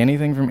think it's like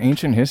anything from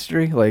ancient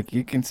history. Like,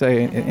 you can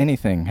say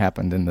anything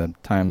happened in the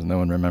times no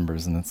one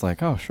remembers, and it's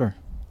like, oh, sure.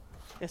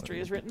 History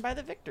is written by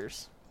the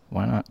victors.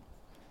 Why not?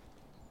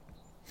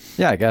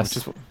 Yeah, I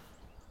guess.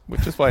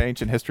 Which is why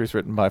ancient history is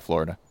written by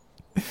Florida.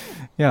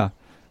 Yeah.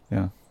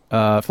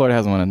 Florida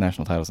hasn't won a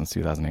national title since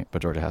 2008,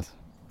 but Georgia has.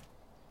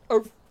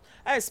 Oh,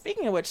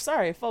 speaking of which,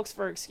 sorry, folks,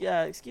 for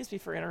excuse me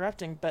for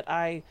interrupting, but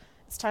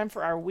it's time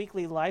for our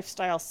weekly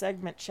lifestyle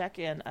segment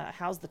check-in.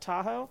 How's the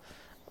Tahoe?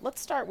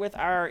 Let's start with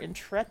our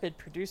intrepid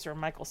producer,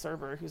 Michael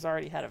Serber, who's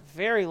already had a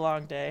very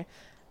long day.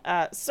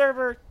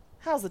 Serber,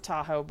 how's the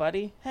Tahoe,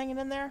 buddy? Hanging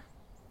in there?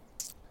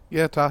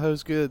 Yeah,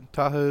 Tahoe's good.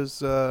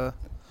 Tahoe's, it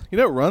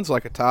runs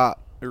like a top.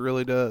 It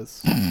really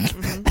does.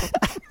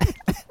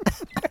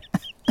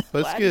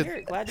 But it's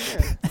good. Glad to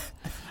hear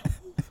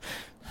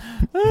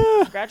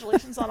it.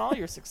 Congratulations on all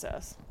your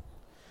success.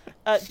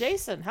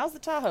 Jason, how's the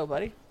Tahoe,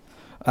 buddy?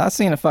 I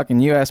seen a fucking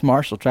U.S.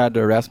 Marshal tried to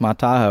arrest my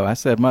Tahoe. I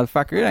said,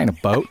 motherfucker, it ain't a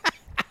boat.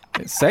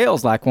 It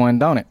sails like one,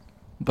 don't it?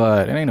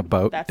 But it ain't a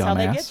boat, That's dumbass. how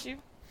they get you.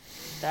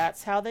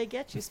 That's how they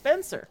get you.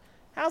 Spencer,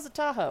 how's the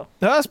Tahoe?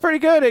 That's pretty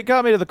good. It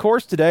got me to the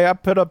course today. I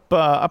put up,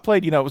 I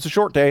played, it was a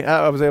short day.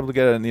 I was able to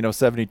get in,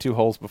 72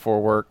 holes before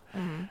work.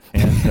 Mm-hmm.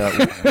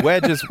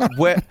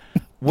 And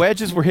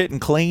wedges were hitting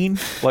clean,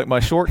 like my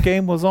short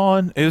game was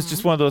on. It was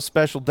just one of those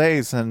special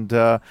days, and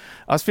I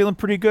was feeling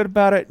pretty good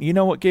about it. You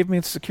know what gave me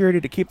the security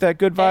to keep that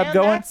good vibe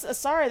going?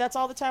 That's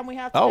all the time we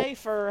have today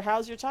for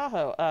How's Your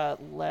Tahoe.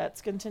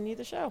 Let's continue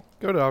the show.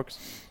 Go Dogs.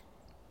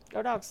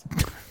 Go Dogs.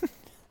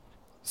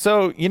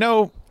 So,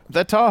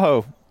 that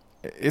Tahoe,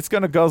 it's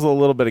going to guzzle a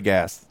little bit of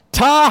gas.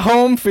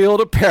 Home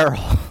Field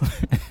Apparel.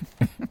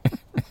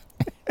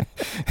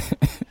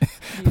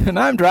 And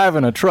I'm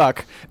driving a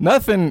truck.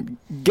 Nothing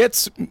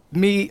gets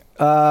me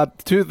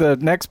to the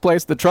next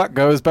place the truck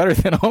goes better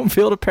than Home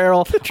Field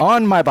Apparel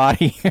on my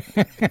body,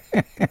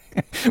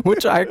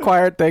 which I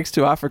acquired thanks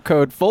to offer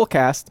code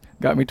FULLCAST.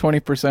 Got me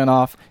 20%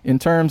 off in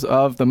terms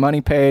of the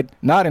money paid,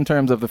 not in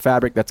terms of the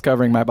fabric that's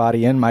covering my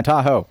body in my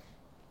Tahoe.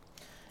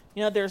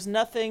 There's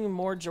nothing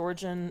more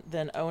Georgian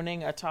than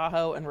owning a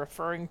Tahoe and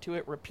referring to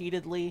it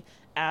repeatedly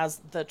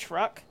as the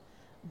truck.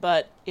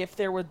 But if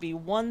there would be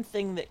one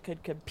thing that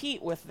could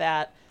compete with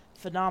that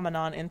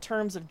phenomenon in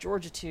terms of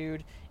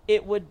Georgitude,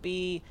 it would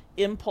be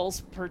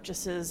impulse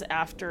purchases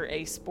after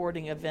a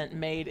sporting event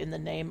made in the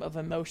name of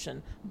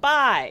emotion.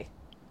 Buy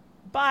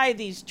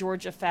these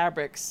Georgia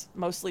fabrics,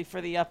 mostly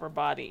for the upper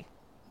body.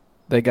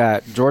 They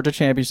got Georgia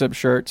championship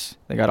shirts.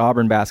 They got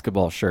Auburn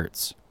basketball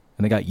shirts.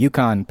 And they got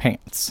Yukon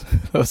pants.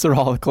 Those are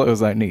all the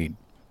clothes I need.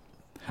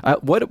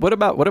 What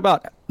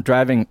about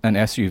driving an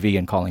SUV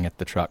and calling it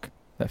the truck?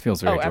 That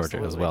feels very Georgia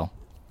absolutely. as well.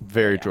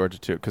 Very Georgia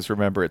too, because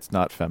remember, it's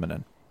not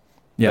feminine.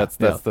 Yeah,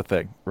 that's the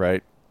thing,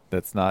 right?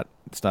 It's not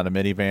a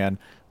minivan.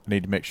 I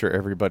need to make sure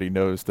everybody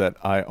knows that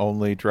I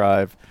only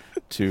drive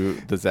to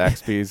the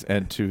Zaxby's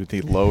and to the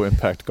low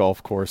impact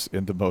golf course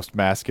in the most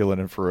masculine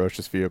and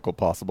ferocious vehicle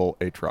possible,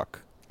 a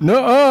truck.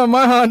 No,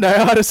 my Hyundai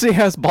Odyssey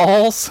has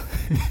balls.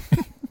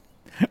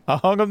 I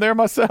hung them there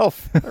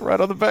myself, right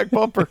on the back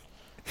bumper.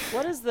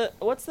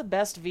 What's the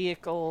best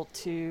vehicle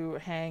to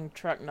hang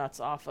truck nuts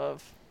off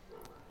of?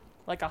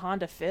 Like a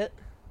Honda Fit?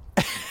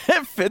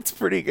 It fits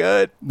pretty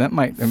good. That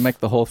might make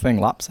the whole thing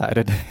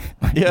lopsided.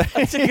 Yeah.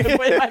 That's a good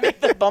way. It might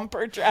make the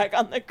bumper drag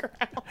on the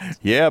ground.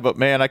 Yeah, but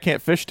man, I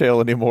can't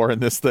fishtail anymore in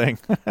this thing.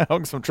 I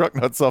hung some truck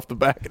nuts off the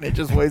back and it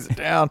just weighs it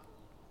down.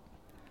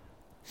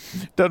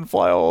 Doesn't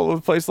fly all over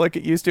the place like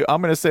it used to.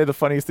 I'm going to say the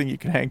funniest thing you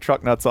can hang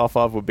truck nuts off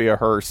of would be a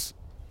hearse.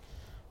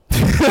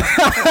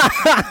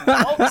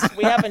 Folks,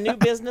 we have a new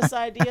business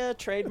idea.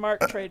 Trademark.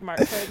 Don't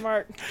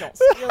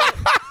steal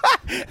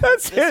it.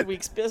 That's this it.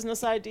 week's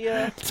business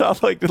idea.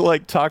 Sounds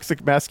like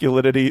toxic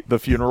masculinity, the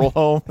funeral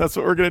home. That's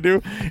what we're going to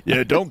do.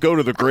 Yeah, don't go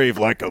to the grave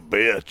like a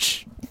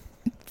bitch.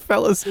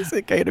 Fellas, is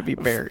it gay to be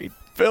buried?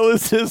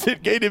 Fellas, is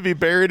it gay to be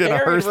buried in a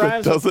hearse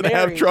that doesn't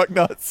have truck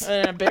nuts?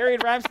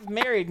 Buried rhymes with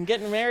married, and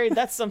getting married,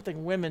 that's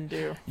something women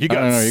do. You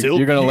got silk.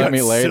 You're going to let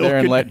me lay there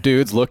and let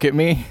dudes look at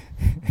me?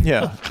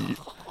 Yeah.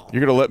 You're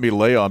going to let me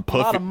lay on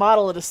puffy. Not a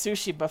model at a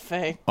sushi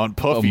buffet. On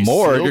puffy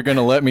more, silk? you're going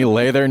to let me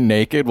lay there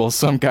naked while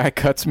some guy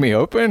cuts me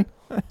open?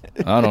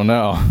 I don't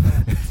know.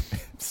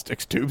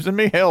 Sticks tubes in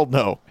me? Hell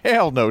no.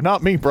 Hell no.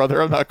 Not me,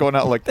 brother. I'm not going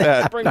out like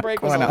that. Spring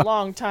break was a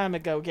long time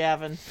ago,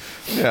 Gavin.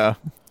 Yeah.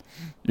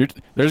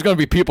 There's going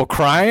to be people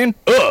crying?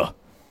 Ugh.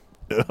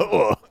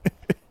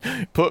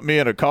 Put me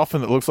in a coffin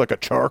that looks like a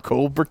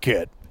charcoal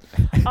briquette.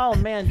 Oh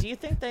man, do you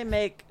think they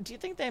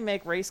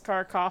make race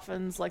car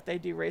coffins like they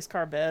do race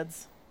car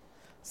beds?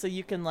 So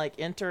you can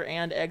enter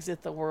and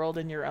exit the world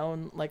in your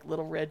own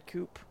little red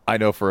coupe? I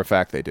know for a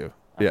fact they do.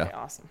 Okay, yeah.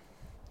 Awesome.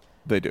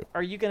 They do.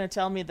 Are you going to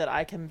tell me that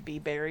I can be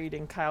buried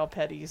in Kyle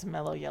Petty's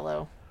Mellow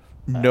Yellow?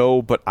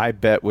 No, but I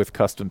bet with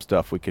custom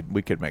stuff we could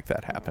make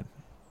that happen.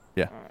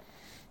 Yeah. Right.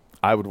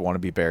 I would want to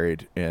be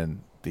buried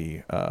in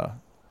the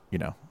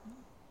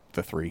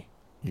the 3.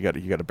 You got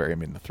to bury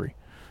me in the 3.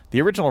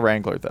 The original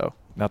Wrangler though,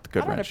 not the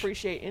good I don't wrench.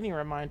 appreciate any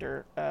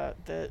reminder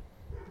that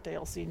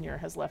Dale Sr.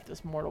 has left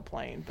this mortal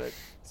plane, but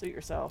suit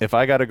yourself. If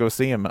I got to go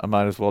see him, I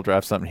might as well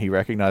draft something he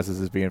recognizes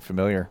as being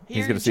familiar.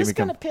 He's going to see me come. You're just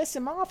going to piss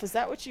him off. Is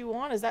that what you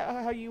want? Is that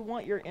how you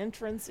want your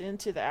entrance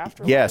into the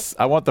afterlife? Yes,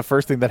 I want the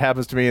first thing that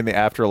happens to me in the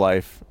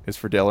afterlife is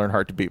for Dale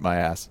Earnhardt to beat my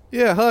ass.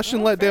 Yeah, hush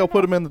and let Dale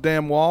put him in the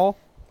damn wall.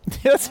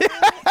 Yes.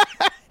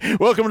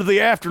 Welcome to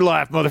the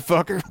afterlife,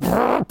 motherfucker.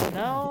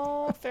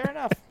 No, fair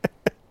enough.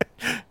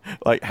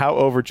 Like, how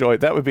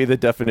overjoyed. That would be the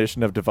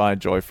definition of divine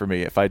joy for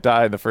me. If I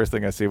die, and the first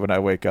thing I see when I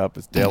wake up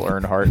is Dale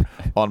Earnhardt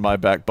on my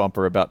back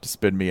bumper about to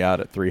spin me out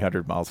at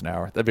 300 miles an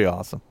hour. That'd be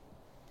awesome.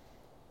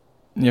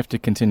 You have to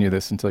continue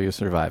this until you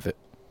survive it.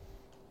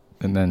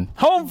 And then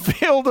Home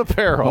Field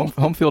Apparel.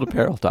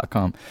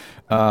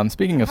 homefieldapparel.com.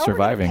 Speaking of How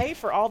surviving, are we gonna pay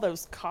for all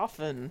those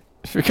coffin?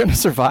 if you're going to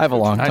survive a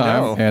long I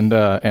know. time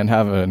and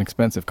have an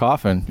expensive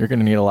coffin, you're going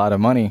to need a lot of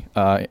money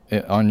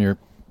on your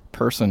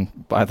person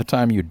by the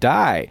time you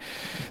die.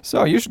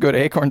 So you should go to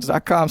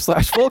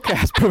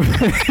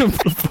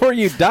acorns.com/fullcast before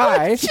you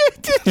die.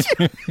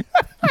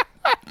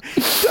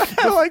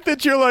 I like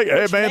that you're like,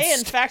 hey, Which man, may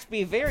in fact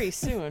be very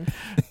soon.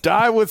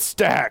 die with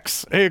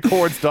stacks.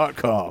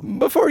 Acorns.com.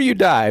 Before you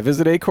die,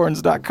 visit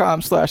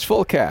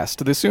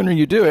acorns.com/fullcast. The sooner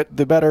you do it,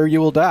 the better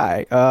you will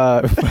die.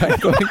 By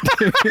going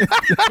to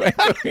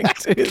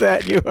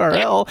that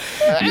URL,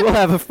 you will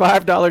have a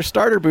 $5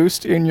 starter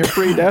boost in your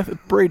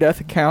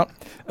pre-death account.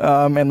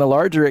 And the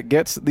larger it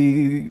gets,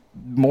 the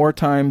more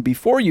time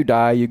before you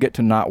die you get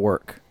to not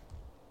work.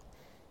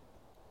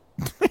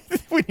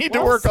 We need to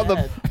Well work on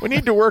said. we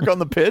need to work on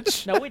the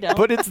pitch. No, we don't.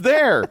 But it's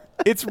there.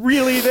 It's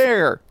really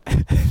there.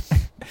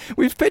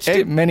 We've pitched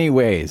it many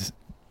ways.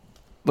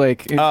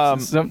 Like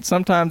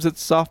sometimes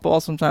it's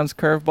softball, sometimes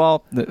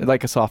curveball.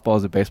 Like a softball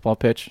is a baseball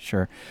pitch,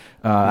 sure.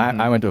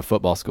 I went to a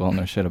football school and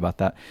know shit about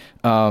that.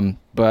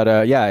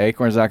 But yeah,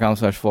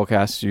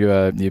 acorns.com/fullcast.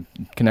 You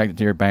connect it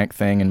to your bank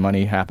thing and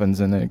money happens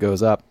and then it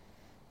goes up,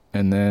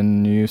 and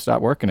then you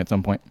stop working at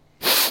some point.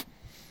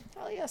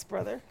 Oh yes,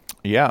 brother.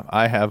 Yeah,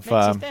 I have.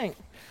 Makes you think.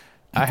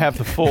 I have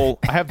the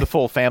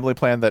full family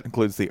plan that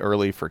includes the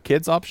early for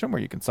kids option,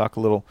 where you can sock a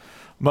little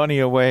money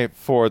away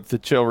for the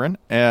children.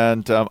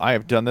 And I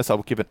have done this. I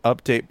will give an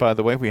update. By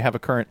the way, we have a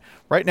current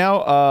right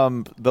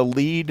now. The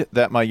lead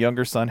that my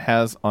younger son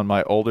has on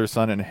my older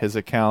son and his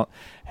account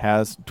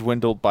has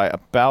dwindled by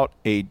about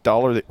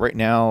 $1. Right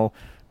now,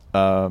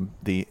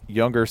 the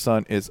younger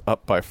son is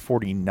up by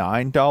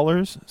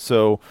 $49.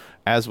 So,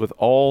 as with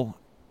all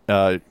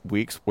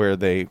weeks where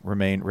they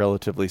remain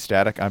relatively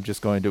static, I'm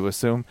just going to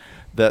assume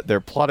that they're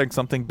plotting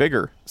something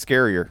bigger,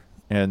 scarier,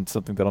 and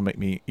something that'll make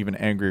me even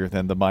angrier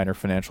than the minor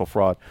financial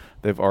fraud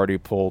they've already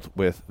pulled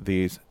with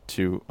these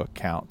two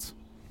accounts.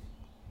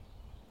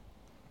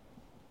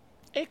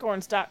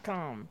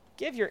 Acorns.com.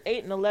 Give your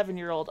 8 and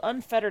 11-year-old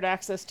unfettered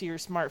access to your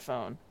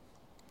smartphone.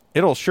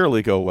 It'll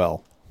surely go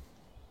well.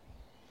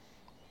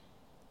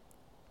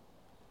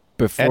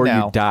 Before And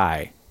now- you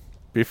die.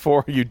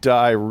 Before you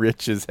die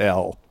rich as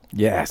hell.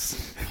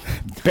 Yes.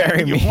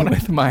 Bury me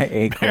with my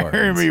acorns.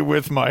 Bury me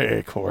with my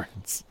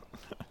acorns.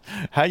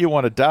 How you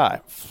want to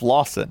die?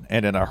 Flossing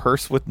and in a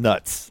hearse with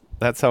nuts.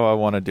 That's how I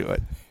want to do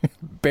it.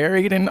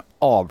 Buried in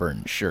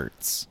Auburn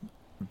shirts.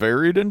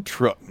 Buried in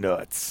truck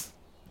nuts.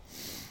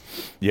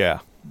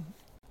 Yeah.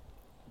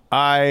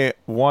 I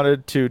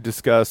wanted to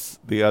discuss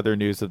the other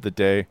news of the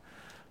day,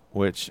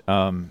 which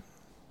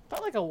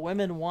Felt like a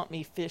women want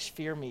me, fish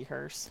fear me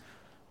hearse.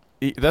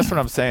 that's what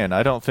I'm saying.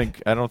 I don't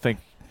think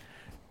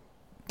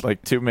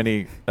like too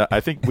many. I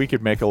think we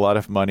could make a lot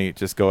of money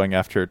just going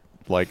after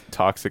like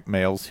toxic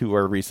males who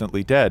are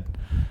recently dead,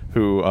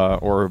 who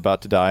or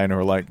about to die, and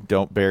are like,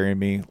 don't bury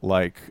me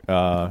like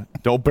I'm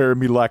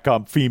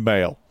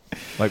female.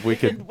 Like we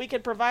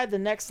could provide the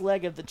next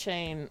leg of the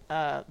chain,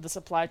 the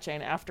supply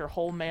chain after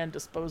whole man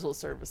disposal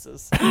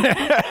services.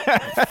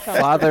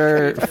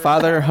 Father,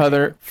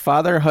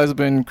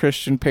 husband,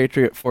 Christian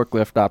patriot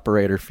forklift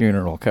operator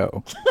funeral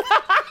co.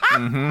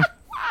 Mm-hmm.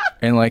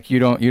 And like you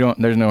don't.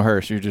 There's no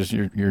hearse. You're just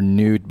your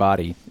nude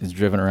body is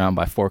driven around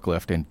by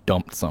forklift and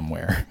dumped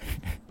somewhere.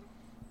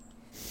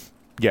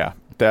 Yeah,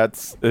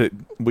 that's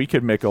we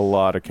could make a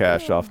lot of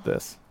cash off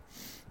this,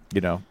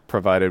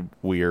 provided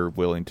we're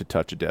willing to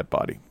touch a dead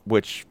body,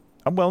 which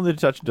I'm willing to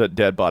touch a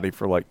dead body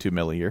for like $2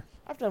 million a year.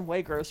 I've done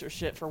way grosser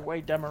shit for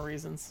way dumber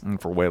reasons.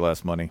 And for way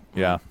less money.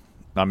 Yeah,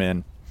 I'm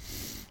in.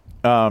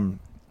 I'm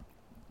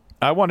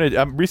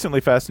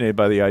recently fascinated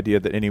by the idea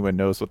that anyone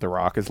knows what The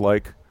Rock is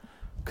like,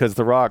 because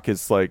The Rock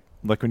is like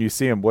when you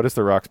see him, what is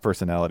The Rock's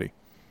personality?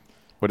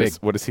 What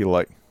is he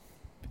like?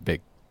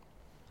 Big.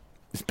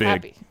 He's big.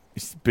 Happy.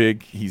 He's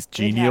big. He's Big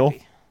genial.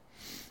 happy.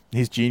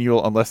 He's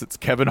genial unless it's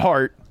Kevin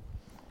Hart,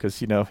 because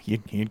he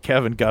and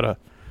Kevin got a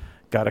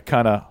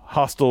kind of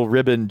hostile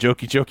ribbon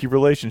jokey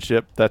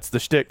relationship. That's the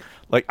shtick.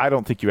 Like, I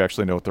don't think you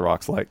actually know what The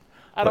Rock's like.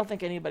 I don't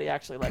think anybody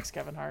actually likes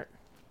Kevin Hart.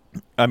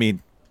 I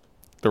mean,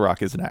 The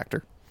Rock is an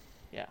actor,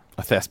 Yeah.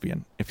 a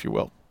thespian, if you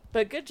will.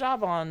 But good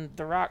job on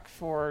The Rock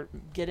for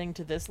getting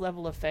to this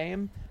level of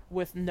fame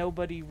with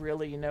nobody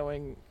really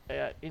knowing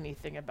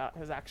anything about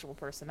his actual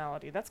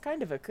personality. That's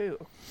kind of a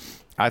coup.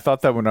 I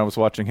thought that when I was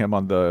watching him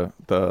on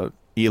the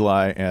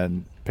Eli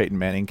and Peyton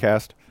Manning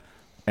cast,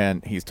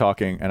 and he's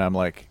talking, and I'm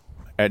like,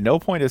 at no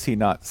point is he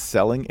not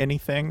selling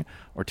anything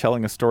or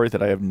telling a story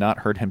that I have not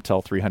heard him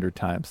tell 300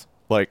 times.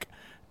 Like,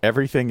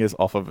 everything is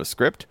off of a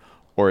script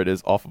or it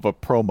is off of a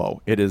promo.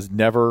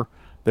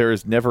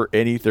 There's never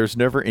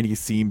any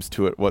seams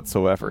to it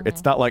whatsoever. Mm-hmm.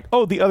 It's not like,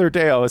 oh, the other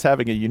day I was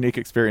having a unique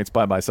experience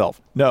by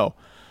myself. No.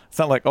 It's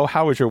not like, oh,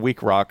 how was your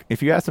week, Rock?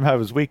 If you ask him how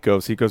his week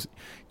goes, he goes,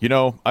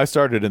 I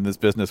started in this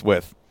business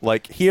with,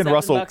 like, he and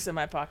Russell. $7 in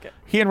my pocket.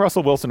 He and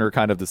Russell Wilson are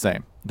kind of the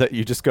same. That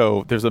you just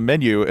go, there's a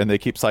menu, and they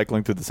keep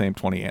cycling through the same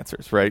 20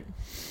 answers, right?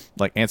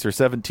 Like answer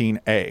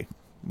 17A.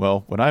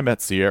 Well, when I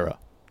met Sierra,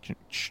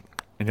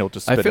 and he'll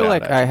just. I feel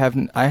like I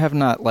have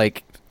not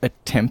like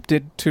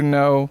attempted to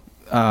know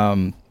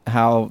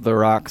how The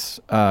Rock's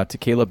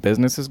tequila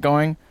business is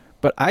going,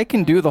 but I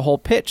can do the whole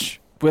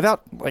pitch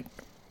without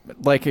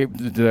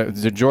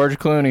the George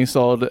Clooney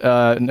sold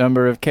a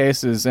number of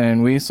cases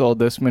and we sold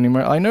this many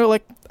more. I know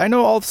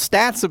all the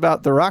stats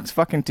about The Rock's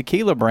fucking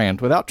tequila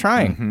brand without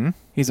trying. Mm-hmm.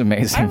 He's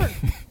amazing.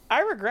 I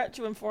regret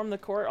to inform the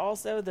court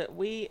also that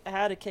we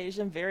had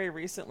occasion very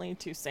recently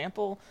to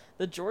sample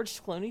the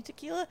George Clooney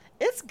tequila.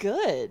 It's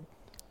good.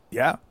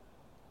 Yeah.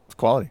 It's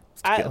quality.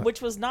 It's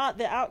which was not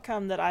the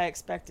outcome that I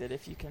expected,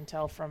 if you can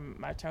tell from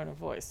my tone of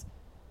voice.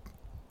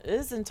 It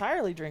is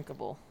entirely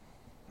drinkable.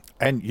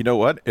 And you know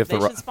what? If they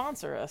should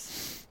sponsor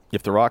us.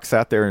 If The Rock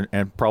sat there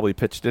and probably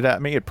pitched it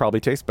at me, it'd probably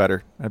taste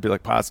better. I'd be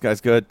like, this guy's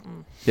good.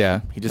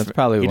 Yeah, that's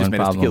probably he one just made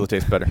problem. His tequila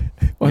taste better.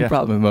 One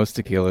problem with most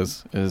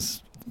tequilas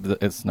is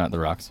it's not The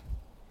Rock's.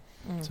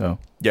 So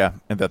yeah,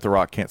 and that The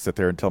Rock can't sit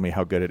there and tell me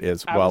how good it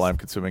is while I'm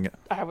consuming it.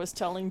 I was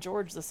telling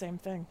George the same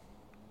thing.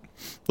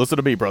 Listen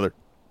to me, brother.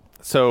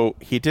 So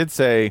he did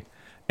say,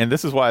 and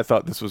this is why I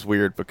thought this was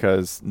weird,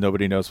 because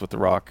nobody knows what The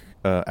Rock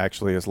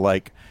actually is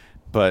like.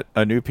 But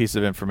a new piece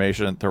of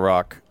information, The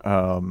Rock,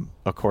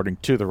 according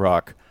to The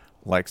Rock,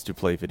 likes to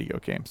play video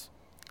games.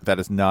 That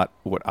is not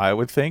what I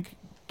would think,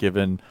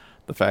 given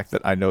the fact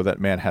that I know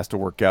that man has to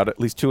work out at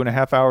least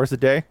 2.5 hours a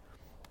day,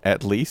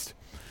 at least.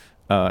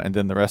 And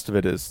then the rest of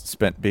it is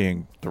spent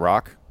being The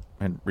Rock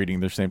and reading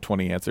their same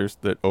 20 answers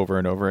that over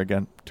and over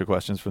again to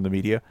questions from the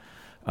media.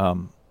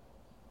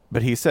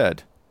 But he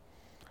said,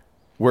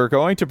 we're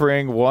going to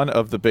bring one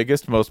of the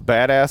biggest, most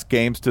badass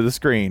games to the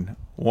screen.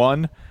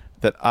 One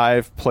that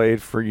I've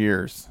played for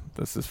years.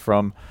 This is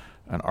from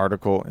an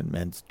article in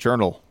Men's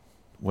Journal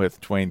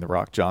with Dwayne The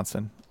Rock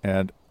Johnson.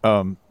 And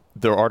the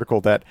article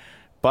that,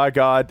 by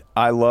God,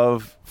 I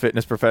love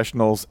fitness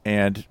professionals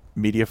and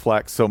media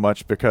flack so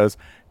much, because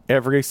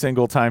every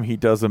single time he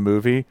does a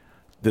movie,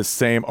 this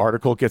same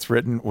article gets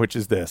written, which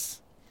is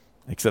this.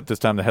 Except this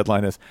time the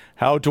headline is,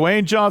 How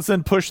Dwayne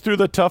Johnson Pushed Through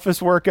the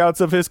Toughest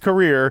Workouts of His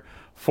Career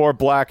for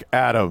Black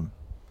Adam.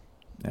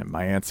 And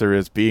my answer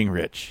is being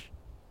rich.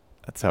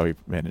 That's how he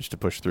managed to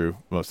push through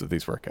most of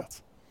these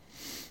workouts.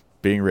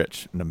 Being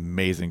rich and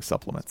amazing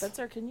supplements.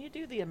 Spencer, can you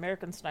do the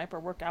American Sniper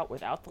workout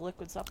without the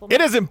liquid supplements?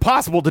 It is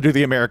impossible to do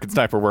the American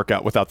Sniper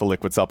workout without the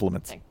liquid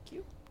supplements. Thank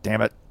you.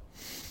 Damn it.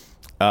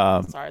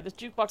 Sorry, this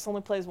jukebox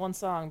only plays one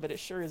song, but it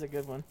sure is a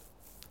good one.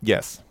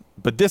 Yes.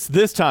 But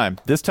this time,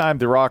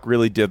 The Rock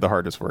really did the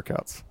hardest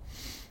workouts.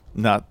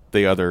 Not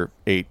the other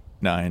 8,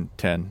 9,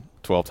 10,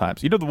 12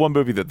 times. You know the one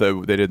movie that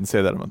they didn't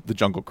say that on, The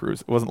Jungle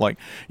Cruise. It wasn't like,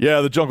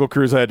 The Jungle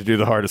Cruise, I had to do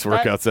the hardest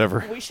workouts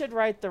ever. We should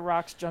write The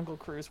Rock's Jungle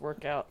Cruise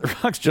workout. The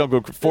Rock's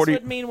Jungle Cruise. 40.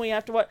 This would mean we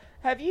have to what?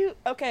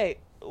 Okay,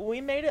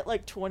 we made it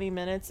like 20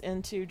 minutes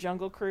into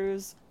Jungle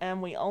Cruise,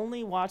 and we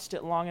only watched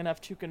it long enough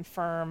to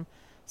confirm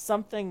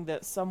something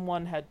that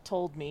someone had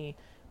told me,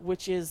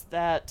 which is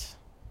that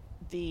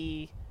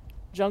the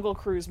Jungle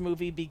Cruise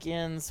movie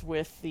begins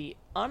with the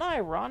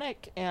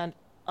unironic and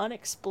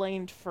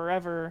unexplained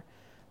forever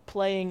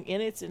playing in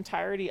its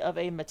entirety of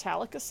a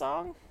Metallica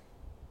song.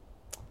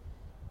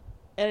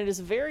 And it is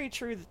very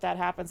true that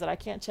happens, that I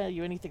can't tell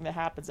you anything that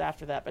happens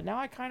after that, but now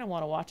I kind of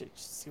want to watch it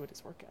just to see what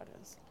his workout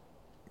is.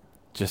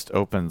 Just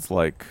opens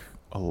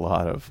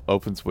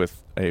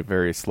with a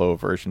very slow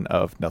version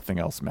of Nothing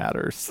Else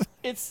Matters.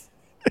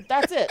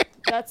 That's it.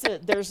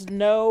 There's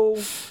no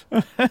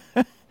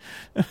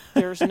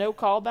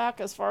callback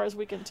as far as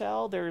we can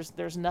tell.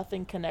 There's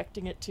nothing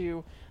connecting it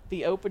to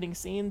the opening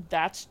scene.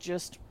 That's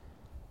just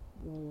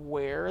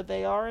where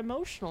they are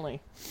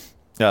emotionally.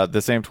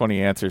 The same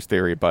 20 answers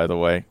theory, by the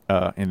way,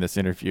 in this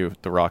interview,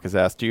 The Rock is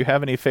asked, do you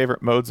have any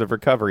favorite modes of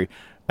recovery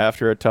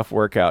after a tough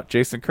workout?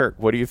 Jason Kirk,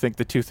 what do you think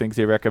the two things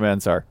he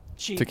recommends are?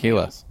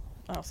 Tequila. Meals.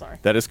 Oh, sorry.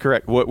 That is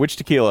correct. Which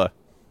tequila?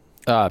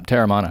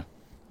 Terramana.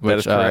 Which that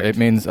is correct. It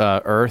means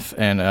earth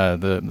and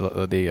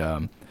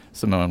the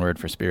Samoan word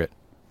for spirit.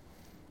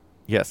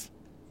 Yes.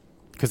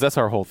 Because that's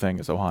our whole thing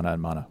is Ohana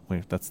and Mana.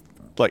 That's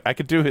like, I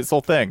could do his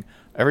whole thing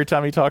every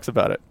time he talks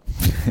about it.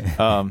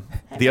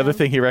 The other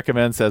thing he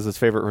recommends as his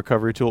favorite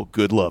recovery tool,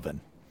 good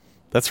lovin'.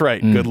 That's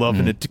right, good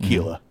lovin' and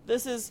tequila.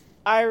 This is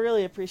I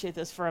really appreciate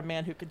this for a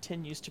man who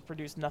continues to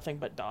produce nothing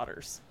but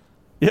daughters.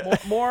 Yeah.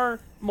 More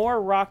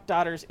rock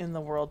daughters in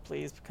the world,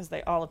 please, because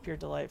they all appear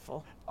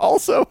delightful.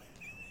 Also,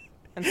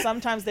 And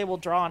sometimes they will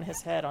draw on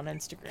his head on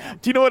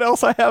Instagram. do you know what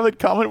else I have in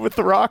common with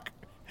The Rock?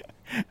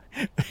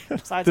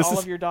 Besides This all is-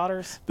 of your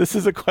daughters. This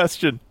is a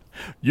question.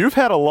 You've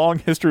had a long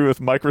history with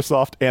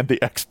Microsoft and the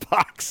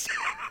Xbox.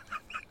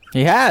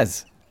 He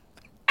has.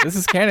 This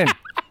is canon.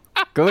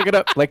 Go look it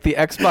up. Like the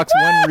Xbox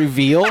One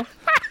reveal.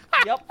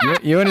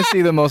 Yep. You want to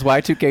see the most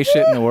Y2K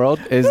shit in the world?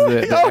 Is the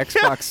Oh, yeah.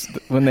 Xbox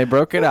when they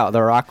broke it out?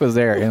 The Rock was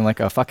there in like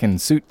a fucking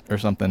suit or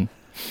something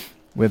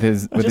with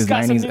his Just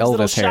got some 90s news that'll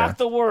Elvis hair. shock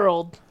the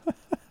world.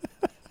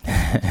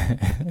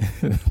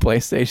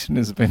 PlayStation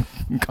has been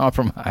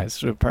compromised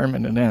to a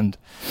permanent end.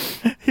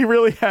 He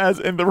really has.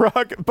 And The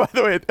Rock, by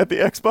the way, at the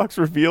Xbox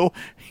reveal,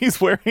 he's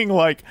wearing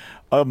like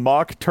a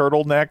mock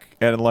turtleneck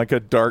and like a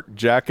dark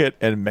jacket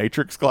and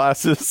Matrix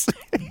glasses.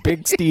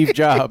 Big Steve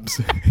Jobs.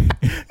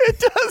 It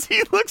does.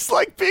 He looks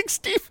like Big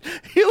Steve.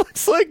 He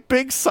looks like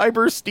Big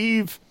Cyber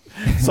Steve.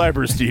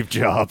 Cyber Steve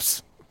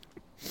Jobs.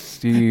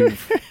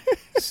 Steve,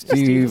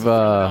 Steve's a friend of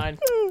uh, mine,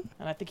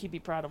 and I think he'd be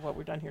proud of what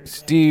we've done here today.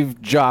 Steve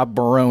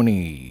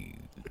Jobberoni.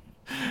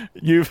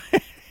 You've.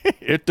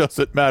 It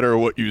doesn't matter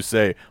what you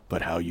say,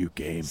 but how you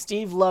game.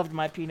 Steve loved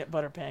my peanut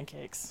butter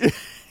pancakes.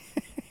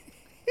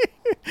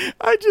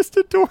 I just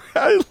adore.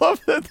 I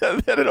love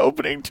that an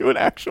opening to an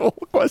actual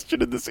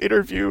question in this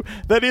interview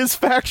that is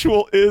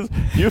factual is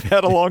you've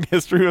had a long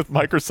history with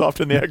Microsoft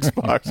and the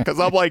Xbox. Because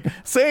I'm like,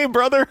 same,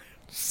 brother,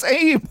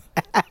 same.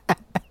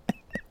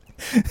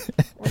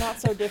 We're not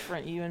so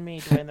different, you and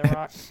me, Dwayne The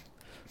Rock.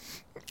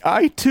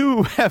 I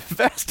too have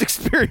vast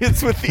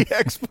experience with the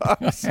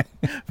Xbox.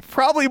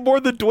 Probably more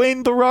than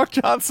Dwayne The Rock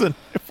Johnson.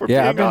 If we're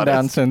Yeah, being I've been down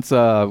honest. since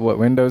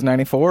Windows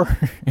 94.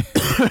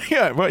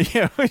 Yeah, well,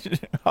 yeah.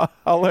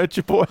 I'll let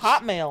you boys.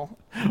 Hotmail.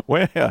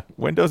 Well, yeah,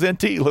 Windows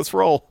NT. Let's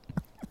roll.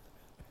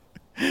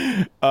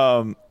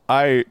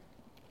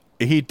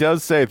 He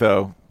does say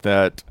though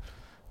that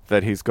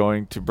he's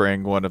going to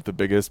bring one of the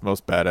biggest,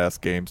 most badass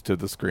games to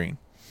the screen.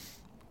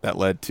 That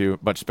led to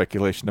much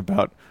speculation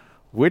about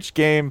which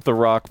game The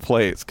Rock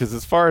plays. Because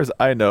as far as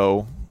I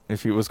know,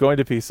 if he was going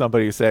to be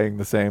somebody saying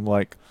the same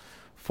like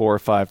 4 or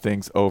 5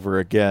 things over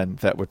again,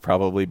 that would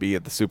probably be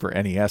at the Super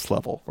NES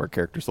level, where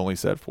characters only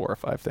said 4 or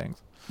 5 things.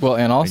 Well,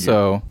 and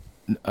also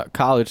a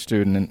college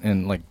student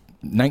in like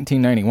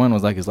 1991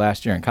 was like his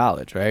last year in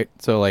college, right?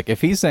 So like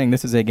if he's saying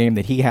this is a game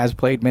that he has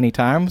played many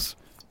times,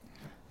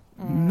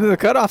 the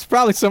cutoff's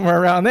probably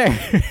somewhere around there.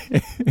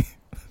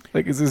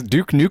 Like, is this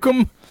Duke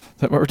Nukem? Is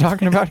that what we're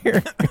talking about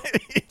here?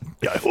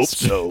 I hope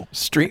so.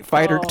 Street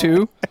Fighter Oh.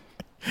 2?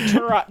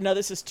 Turok. No,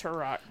 this is Turok.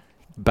 Rock's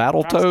gonna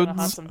hunt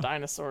Battletoads? some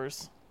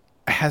dinosaurs.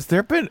 Has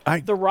there been?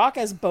 The Rock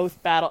as both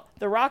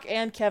The Rock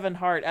and Kevin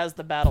Hart as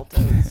the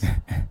Battletoads.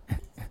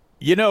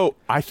 You know,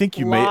 I think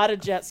you may. Lot of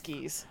jet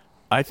skis.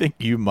 I think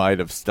you might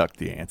have stuck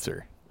the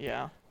answer.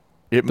 Yeah.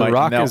 It The might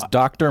Rock now, is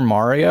Dr.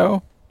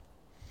 Mario?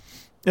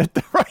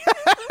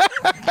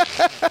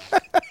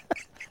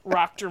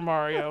 Rockter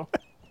Mario.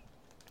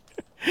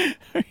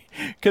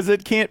 because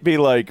it can't be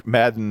like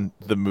Madden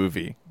the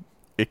movie.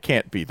 It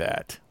can't be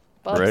that.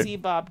 Bugsy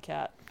Right.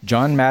 Bobcat.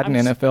 John Madden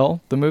I'm just-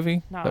 NFL, the movie?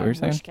 Is No, that what I'm you're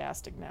saying? wish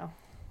casting now.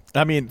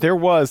 I mean, there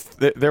was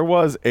a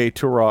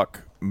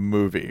Turok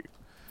movie.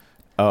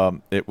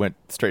 It went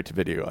straight to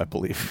video, I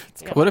believe.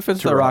 It's Yeah. What if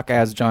it's The Turok. Rock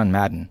as John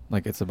Madden?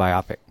 Like it's a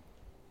biopic.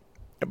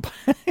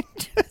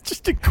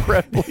 just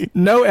incredibly.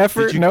 No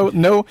effort, you-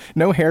 no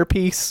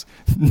hairpiece,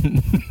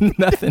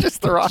 nothing.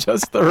 Just The Rock.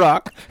 Just The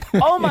Rock.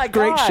 Oh my god.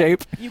 Great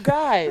shape. You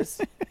guys.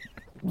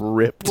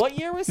 Ripped. What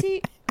year was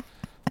he?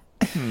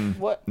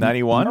 What?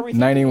 91? Are we thinking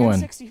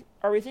 91. N60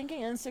 Are we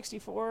thinking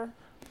N64?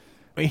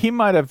 He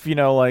might have,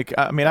 like,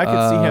 I mean, I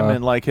could see him Uh,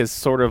 in like his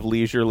sort of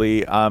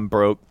leisurely, I'm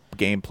broke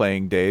game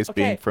playing days,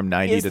 being from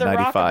 90 is to The Rock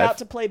 95. about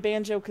to play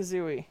Banjo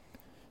Kazooie?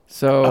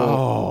 So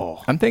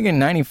Oh. I'm thinking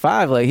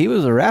 95. Like he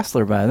was a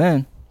wrestler by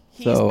then.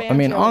 He's So, I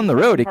mean, Banjo on the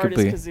and road, it Kevin could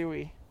Hart is be.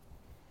 Kazooie.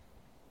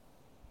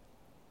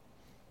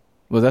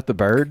 Was that the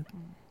bird?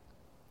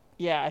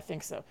 Yeah, I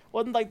think so.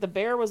 Wasn't like the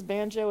bear was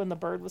Banjo and the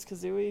bird was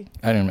Kazooie?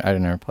 I didn't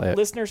ever play it.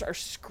 Listeners are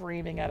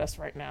screaming at us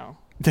right now.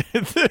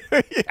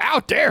 How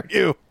dare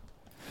you?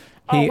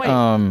 Oh He,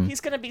 wait, he's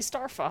gonna be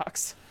Star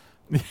Fox.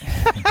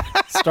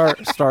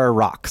 Star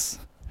Rocks.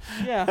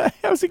 Yeah,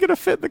 How's he going to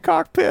fit in the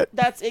cockpit?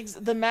 that's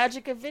the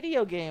magic of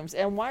video games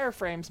and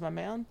wireframes, my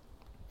man.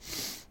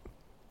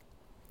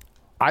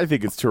 I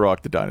think it's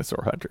Turok the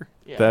Dinosaur Hunter.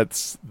 Yeah.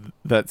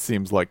 That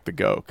seems like the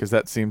go, because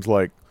that seems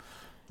like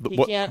He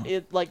can't.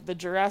 It like the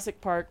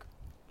Jurassic Park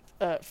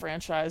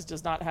franchise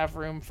does not have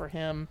room for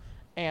him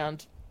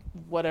and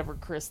whatever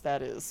Chris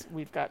that is.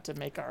 We've got to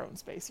make our own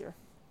space here.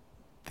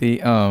 The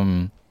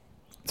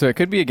So it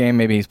could be a game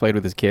maybe he's played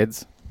with his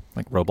kids,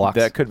 like Roblox.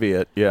 That could be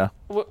it. Yeah.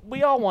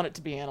 We all want it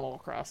to be Animal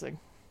Crossing.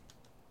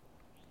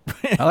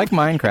 I like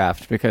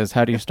Minecraft because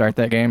how do you start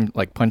that game?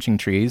 Like punching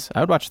trees. I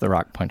would watch The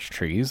Rock punch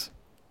trees.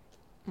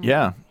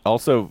 Yeah.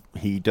 Also,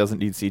 he doesn't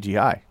need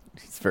CGI.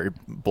 He's very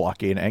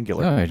blocky and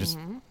angular. No, he just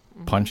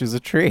punches a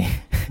tree.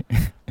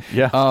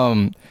 Yeah.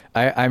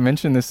 I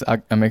mentioned this.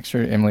 I make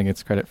sure Emily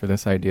gets credit for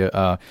this idea.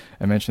 I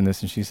mentioned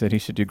this, and she said he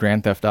should do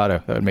Grand Theft Auto.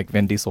 That would make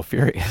Vin Diesel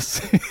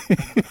furious.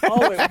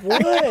 Oh, it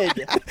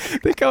would.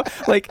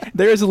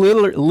 There's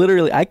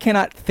literally, I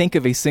cannot think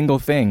of a single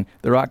thing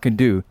The Rock could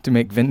do to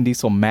make Vin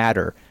Diesel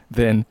madder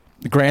than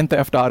Grand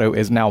Theft Auto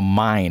is now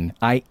mine.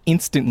 I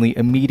instantly,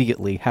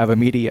 immediately have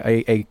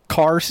a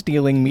car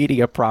stealing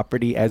media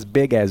property as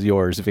big as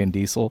yours, Vin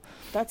Diesel.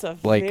 That's a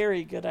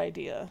very good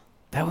idea.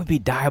 That would be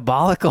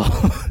diabolical.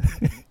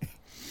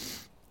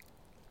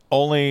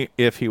 Only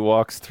if he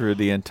walks through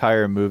the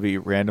entire movie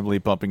randomly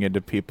bumping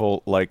into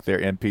people like they're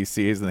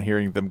NPCs and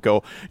hearing them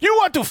go, "You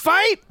want to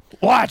fight?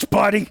 Watch,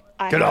 buddy.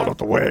 Get out of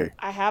the way."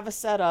 I have a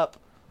setup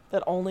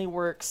that only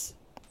works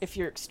if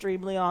you're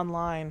extremely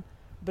online.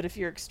 But if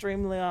you're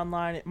extremely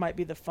online, it might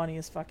be the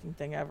funniest fucking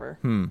thing ever.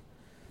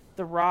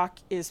 The Rock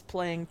is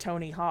playing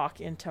Tony Hawk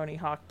in Tony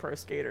Hawk Pro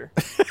Skater.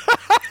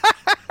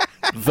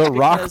 The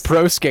Rock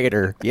Pro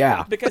Skater,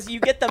 yeah. Because you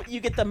get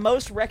the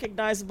most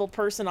recognizable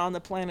person on the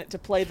planet to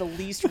play the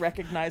least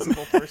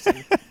recognizable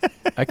person.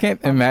 I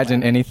can't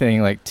imagine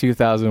anything like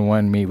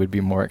 2001 me would be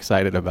more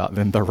excited about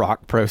than The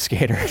Rock Pro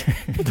Skater.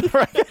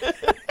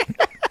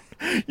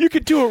 You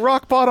could do a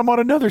rock bottom on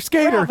another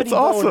skater. Gravity It's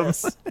awesome.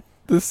 bonus.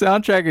 The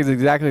soundtrack is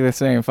exactly the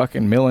same.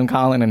 Fucking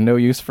Millencolin and no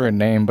use for a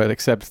name, but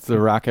except The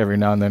Rock every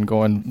now and then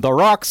going, "The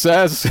Rock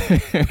says,"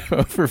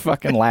 for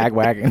fucking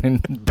lagwagon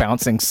and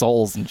bouncing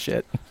souls and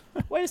shit.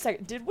 Wait a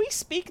second. Did we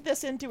speak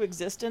this into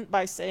existence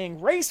by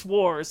saying race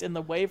wars in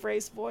the Wave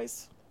Race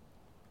voice?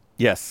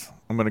 Yes,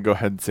 I'm going to go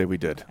ahead and say we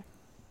did.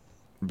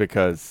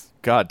 Because,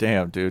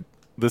 goddamn, dude,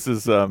 this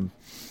is,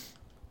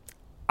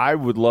 I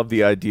would love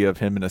the idea of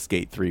him in a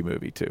Skate 3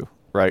 movie, too,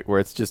 right? Where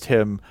it's just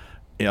him,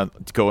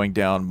 going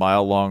down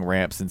mile-long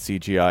ramps in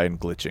CGI and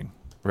glitching,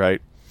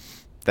 right?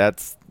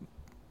 That's,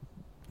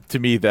 to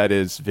me, that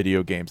is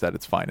video games at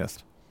its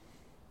finest.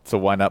 So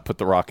why not put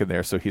The Rock in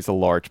there so he's a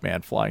large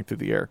man flying through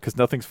the air? Because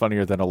nothing's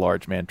funnier than a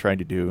large man trying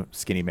to do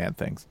skinny man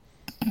things.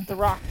 The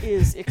Rock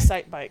is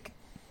Excite Bike.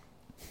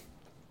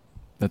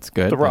 That's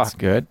good. The Rock. That's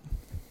good.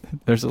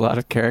 There's a lot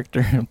of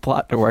character and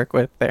plot to work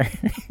with there.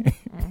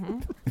 Mm-hmm.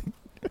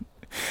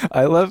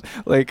 I love,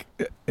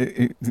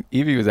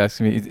 Evie was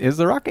asking me, is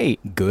The Rock a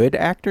good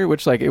actor?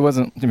 Which, it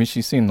wasn't,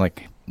 she's seen,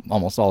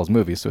 almost all his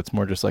movies, so it's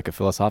more just, a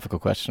philosophical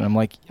question. I'm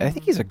like, I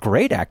think he's a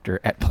great actor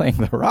at playing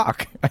The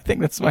Rock. I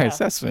think that's my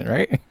assessment,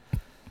 right?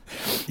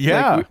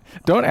 Yeah.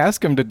 Don't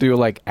ask him to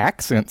do,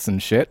 accents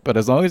and shit, but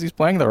as long as he's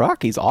playing The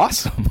Rock, he's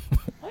awesome. I'm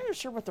not even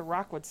sure what The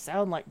Rock would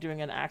sound like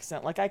doing an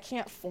accent. I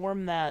can't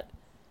form that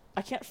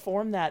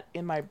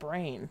in my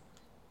brain.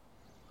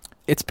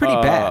 It's pretty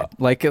bad.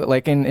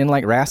 In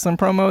wrestling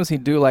promos,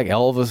 he'd do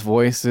Elvis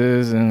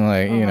voices and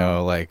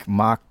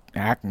mock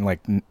act,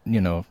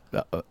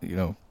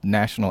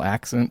 national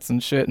accents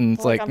and shit. And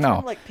it's I'm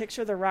no, trying to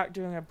picture The Rock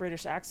doing a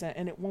British accent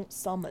and it won't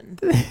summon.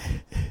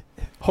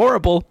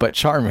 horrible but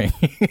charming.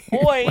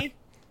 Oi.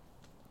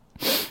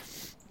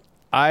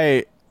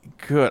 I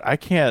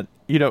can't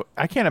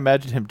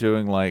imagine him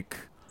doing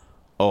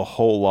a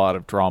whole lot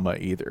of drama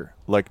either.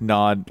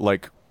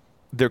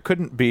 There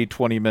couldn't be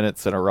 20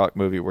 minutes in a Rock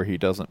movie where he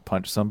doesn't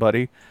punch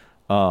somebody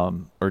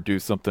or do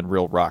something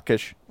real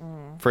rockish.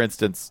 For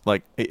instance,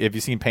 have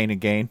you seen Pain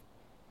and Gain?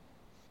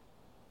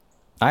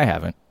 I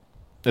haven't.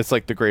 It's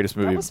the greatest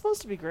movie. That was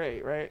supposed to be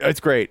great, right?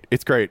 It's great.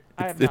 It's great.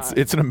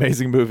 It's an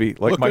amazing movie.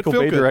 Look Michael Good,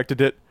 Feel Bay Good.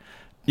 directed it.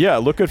 Yeah,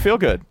 Look Good, Feel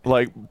Good.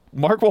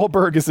 Mark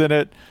Wahlberg is in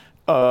it.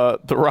 The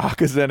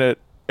Rock is in it.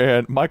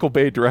 And Michael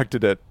Bay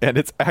directed it. And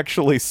it's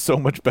actually so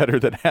much better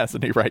than it has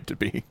any right to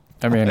be.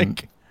 I mean,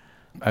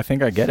 I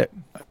think I get it.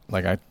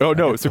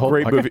 It's a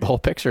great movie. The whole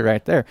picture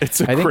right there. It's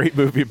a great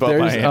movie about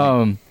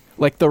Miami.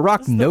 The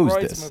Rock This is the knows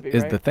Royce this movie,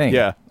 is right? the thing.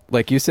 Yeah.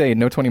 You say,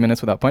 no 20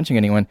 minutes without punching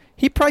anyone.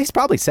 He's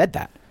probably said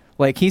that.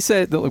 He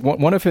said that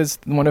one of his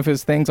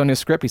things on his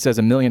script, he says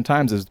a million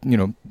times is,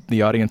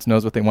 the audience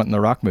knows what they want in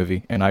the Rock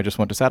movie, and I just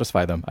want to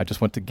satisfy them. I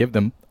just want to give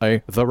them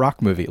the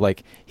Rock movie.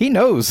 He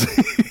knows.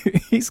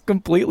 He's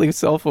completely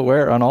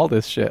self-aware on all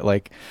this shit.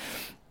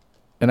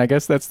 And I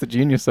guess that's the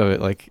genius of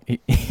it.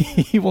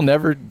 He will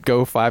never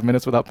go 5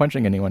 minutes without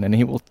punching anyone, and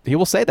he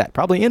will say that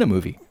probably in a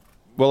movie.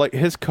 Well,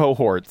 his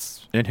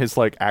cohorts in his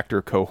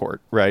actor cohort,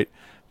 right?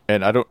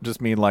 And I don't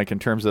just mean in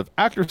terms of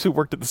actors who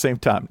worked at the same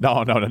time.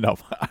 No.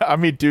 I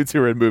mean dudes who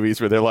are in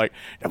movies where they're no,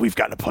 we've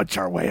got to punch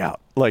our way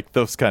out.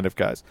 Those kind of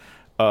guys.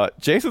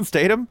 Jason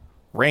Statham,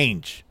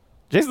 range.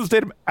 Jason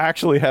Statham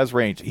actually has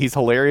range. He's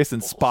hilarious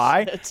in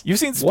Spy. Bullshit. You've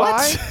seen Spy?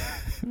 What?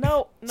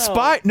 No.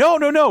 Spy? No.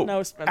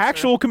 No, Spencer.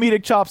 Actual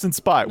comedic chops in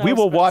Spy. No, We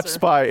will watch Spencer.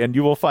 Spy and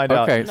you will find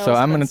out. Okay, No, so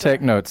I'm going to Spencer.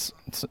 take notes.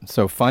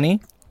 So funny,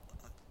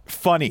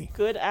 Funny.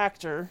 Good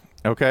actor.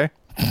 Okay.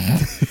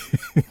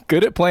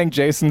 good at playing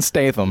Jason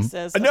Statham.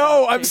 Says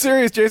No, about I'm Jason-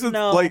 serious. Jason,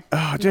 No.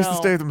 Jason No.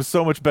 Statham is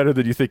so much better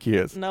than you think he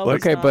is. No, Like,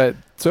 he's Okay, not. but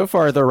so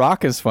far The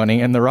Rock is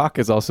funny, and The Rock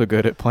is also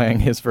good at playing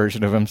his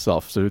version of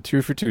himself. So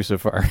 2 for 2 so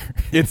far.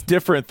 it's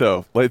different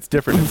though. It's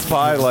different. In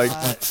Spy,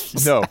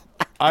 no.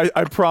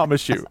 I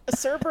promise you.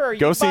 Cerber,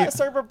 Go you see- buy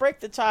Cerber, break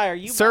the tire.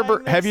 You Cerber,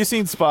 buying have you this?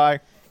 seen Spy?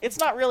 It's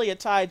not really a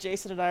tie.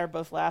 Jason and I are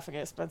both laughing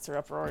at Spencer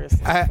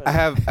uproariously.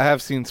 I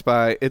have seen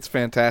Spy. It's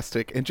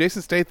fantastic, and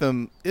Jason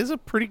Statham is a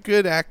pretty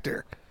good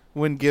actor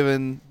when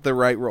given the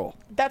right role.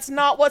 That's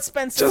not what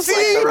Spencer Just said.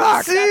 like The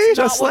Rock. That's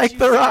Just not what like you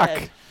The Rock.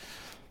 said.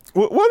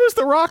 What was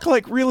The Rock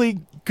like really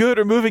good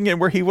or moving in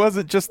where he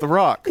wasn't just The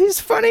Rock? He's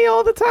funny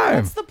all the time.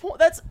 That's the point.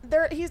 That's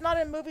there. He's not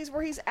in movies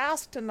where he's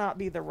asked to not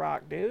be The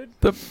Rock, dude.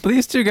 But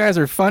these two guys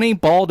are funny,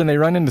 bald, and they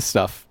run into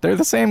stuff. They're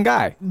the same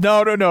guy.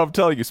 No. I'm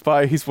telling you,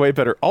 Spy, he's way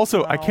better.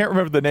 Also, I No. can't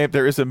remember the name.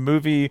 There is a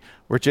movie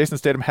where Jason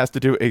Statham has to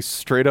do a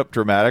straight up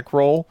dramatic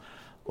role,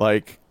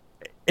 like,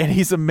 and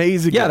he's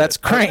amazing. Yeah, in that's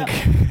it. Crank.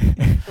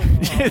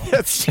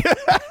 that's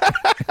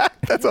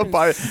that's You're a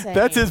bio. insane.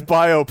 That's his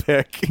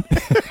biopic.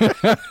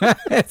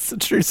 It's a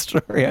true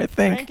story, I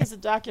think. Frank is a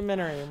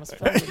documentary and was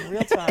filmed in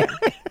real time.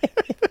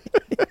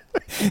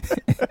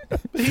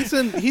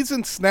 He's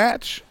in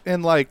Snatch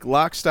and like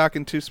Lock, Stock,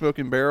 and Two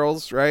Smoking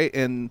Barrels, right?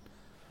 And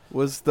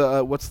was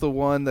the what's the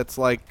one that's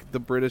like the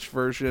British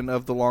version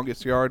of The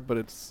Longest Yard, but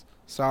it's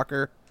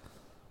soccer?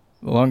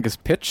 The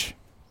Longest Pitch?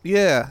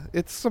 Yeah,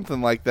 it's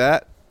something like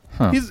that.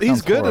 Huh, He's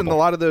sounds good in horrible. a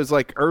lot of those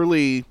like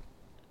early.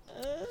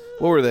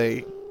 What were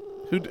they?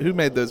 Who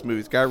made those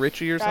movies? Guy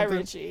Ritchie or Guy something?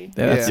 Ritchie.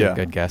 Yeah, that's Yeah. a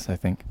good guess, I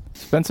think.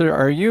 Spencer,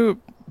 are you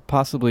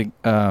possibly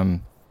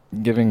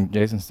giving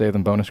Jason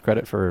Statham bonus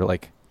credit for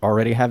like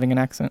already having an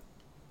accent?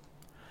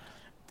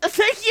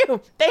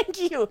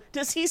 Thank you.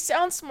 Does he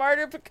sound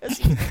smarter because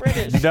he's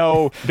British?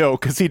 No,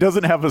 because he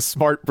doesn't have a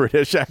smart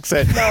British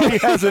accent. No. He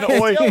has an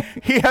oi. Still-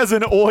 He has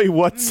an oi.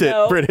 What's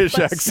No, it British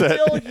but accent?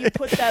 Still, you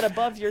put that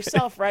above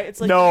yourself, right? It's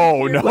like No,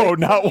 when you no, hear-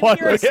 not when one.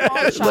 you hear a small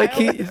child, Like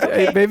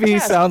okay, maybe he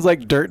yes. sounds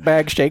like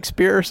dirtbag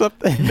Shakespeare or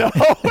something. No.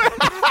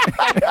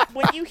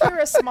 When you hear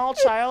a small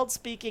child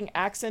speaking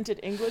accented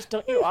English,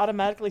 don't you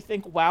automatically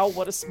think, "Wow,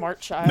 what a smart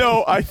child"?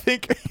 No, I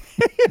think.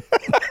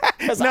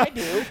 because I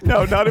do.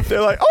 No, not if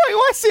they're like,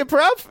 "Oh, what's it,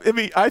 bruv?" I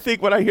mean, I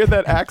think when I hear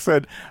that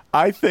accent,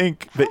 I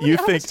think that you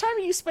How think much time are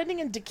you spending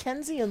in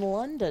Dickensian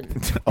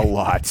London? a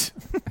lot.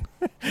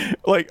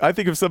 Like, I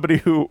think of somebody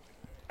who,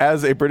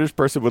 as a British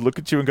person, would look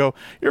at you and go,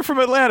 "You're from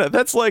Atlanta.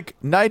 That's like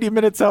 90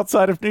 minutes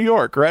outside of New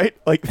York, right?"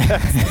 Like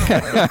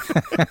that.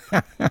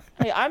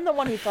 Hey, I'm the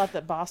one who thought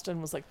that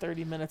Boston was like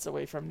 30 minutes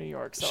away from New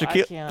York, so I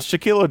Shaquille, can't.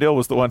 Shaquille O'Neal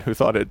was the one who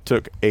thought it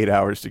took 8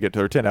 hours to get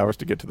to, or 10 hours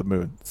to get to the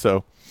moon.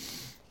 So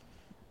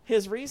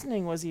His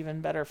reasoning was even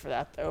better for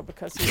that though,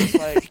 because he was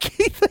like,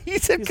 he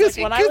said, he's "Because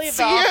like, when I leave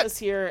the office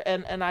here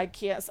and I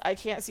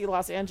can't see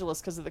Los Angeles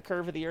because of the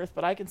curve of the Earth,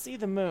 but I can see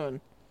the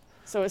moon,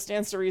 so it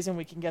stands to reason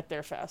we can get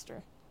there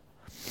faster."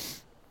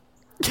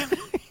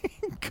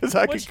 Because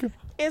I Which could."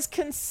 is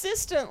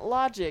consistent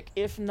logic,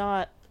 if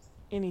not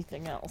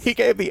anything else. He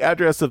gave the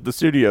address of the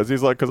studios.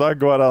 He's like, "Because I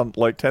go out on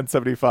like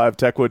 1075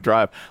 Techwood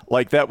Drive."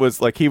 Like that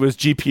was like he was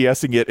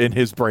GPSing it in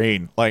his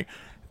brain. Like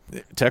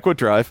Techwood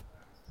Drive,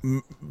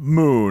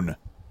 moon.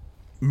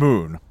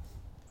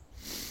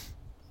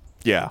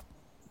 Yeah.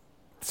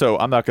 So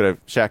I'm not gonna.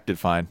 Shaq did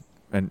fine,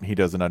 and he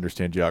doesn't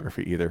understand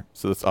geography either.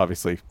 So it's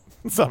obviously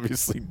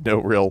no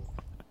real.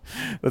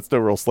 That's no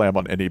real slam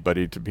on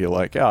anybody to be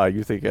like,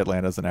 you think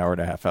Atlanta's an hour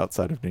and a half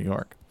outside of New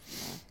York.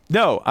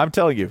 No, I'm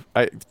telling you,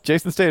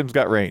 Jason Statham's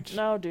got range.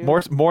 No, dude.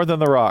 More than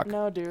The Rock.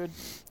 No, dude.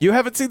 You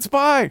haven't seen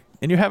Spy,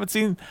 and you haven't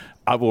seen.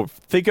 I will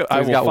think. I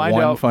He's will got find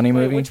one out. funny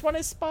Wait, movie. which one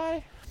is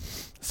Spy?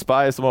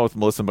 Spy is the one with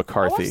Melissa Oh,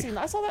 McCarthy.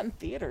 I saw that in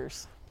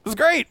theaters. It was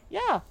great.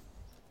 Yeah.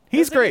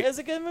 He's great. It's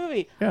a good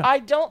movie. Yeah. I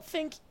don't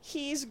think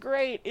he's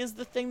great is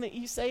the thing that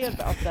you say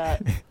about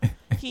that.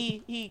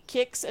 He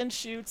kicks and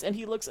shoots and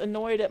he looks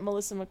annoyed at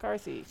Melissa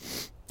McCarthy.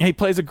 He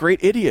plays a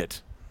great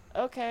idiot.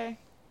 Okay.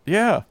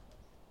 Yeah,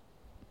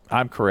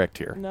 I'm correct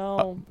here.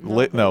 No. No,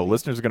 baby.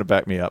 listeners are going to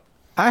back me up.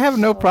 I have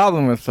no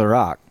problem with The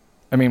Rock.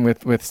 I mean,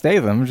 with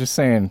Statham. I'm just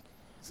saying,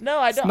 No,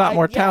 I he's don't. not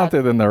more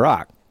talented than The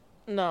Rock.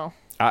 No.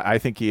 I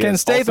think he Can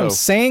is. Statham Also,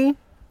 sing?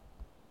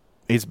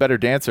 he's a better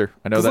dancer.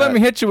 I know Just that. let me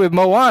hit you with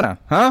Moana,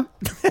 huh?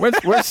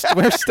 Where's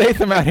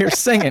Statham out here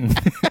singing?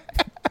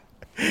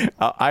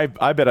 I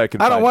bet I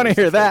can. I don't find want to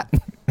Jason hear that.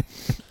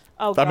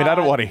 Oh, I mean, I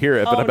don't God. want to hear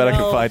it, but I bet I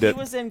can no. find it. He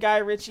was in Guy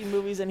Ritchie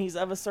movies and he's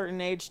of a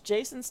certain age.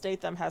 Jason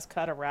Statham has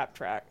cut a rap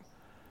track.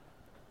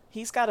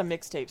 He's got a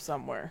mixtape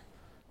somewhere.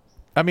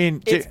 I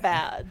mean, It's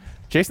bad.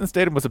 Jason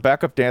Statham was a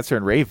backup dancer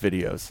in rave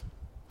videos,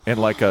 in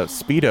like a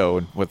Speedo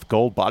and with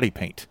gold body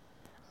paint.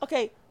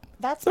 Okay,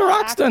 that's The not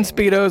Rock's done acting.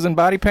 Speedos and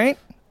body paint.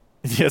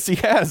 Yes, he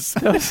has.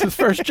 That was his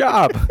first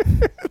job.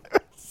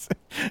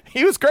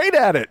 He was great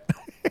at it.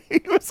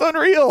 He was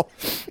unreal.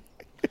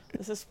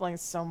 This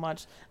explains so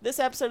much. This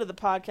episode of the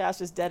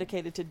podcast is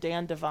dedicated to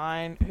Dan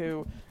Devine,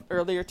 who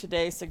earlier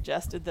today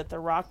suggested that The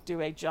Rock do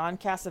a John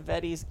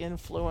Cassavetes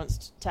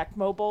influenced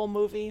Tecmo Bowl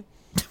movie.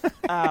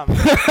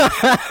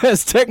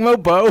 It's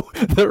Tecmo Bow.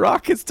 The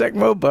Rock is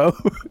Tecmo Bow.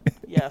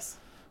 Yes.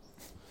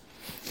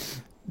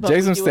 But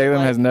Jason we do it Statham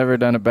like- has never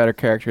done a better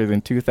character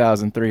than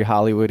 2003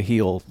 Hollywood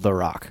heel The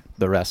Rock,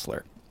 the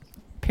wrestler.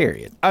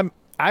 Period.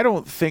 I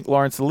don't think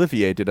Laurence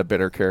Olivier did a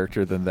better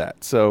character than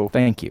that. So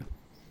Thank you.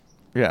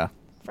 yeah,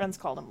 Friends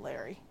called him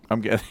Larry.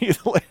 I'm getting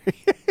he's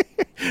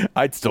Larry.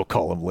 I'd still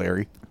call him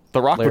Larry.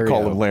 The Rock would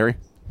call him Larry.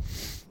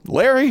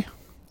 Larry.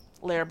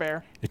 Lair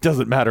Bear. It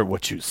doesn't matter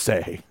what you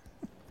say.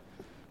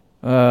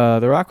 The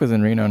Rock was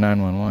in Reno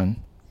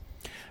 911.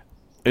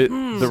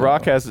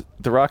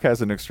 The Rock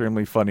has an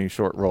extremely funny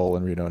short role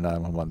in Reno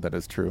 911. That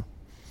is true.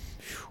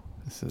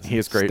 He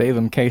is great.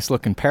 Statham case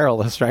looking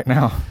perilous right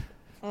now.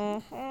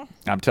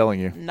 I'm telling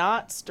you.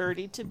 Not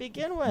sturdy to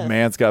begin with.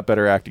 Man's got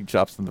better acting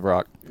chops than The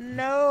Rock.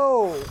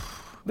 No.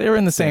 They were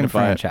in the same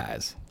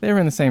franchise.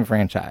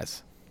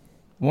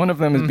 One of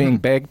them is being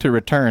begged to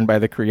return by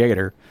the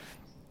creator,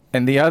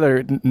 and the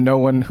other, no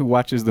one who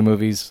watches the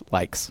movies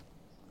likes.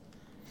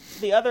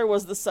 The other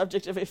was the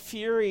subject of a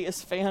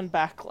furious fan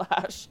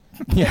backlash.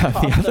 Yeah,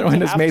 the other one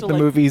has made the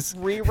movies.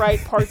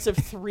 Rewrite parts of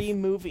 3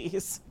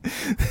 movies.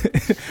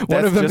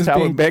 One of them is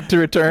being begged to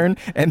return,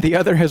 and the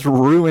other has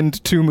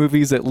ruined 2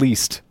 movies at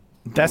least.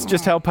 That's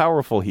just how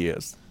powerful he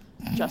is.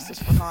 Justice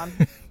for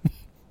Han.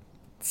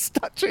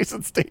 Stop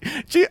Jason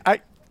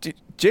Statham.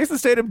 Jason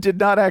Statham did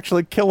not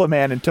actually kill a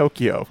man in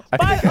Tokyo.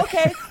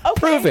 Okay.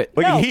 Prove it.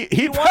 No, he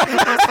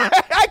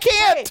I can't.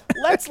 Okay,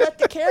 let's let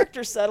the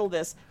character settle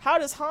this. How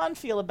does Han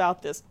feel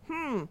about this?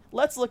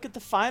 Let's look at the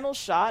final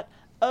shot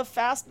of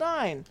Fast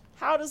 9.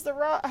 How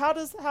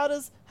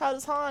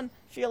does Han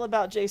feel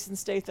about Jason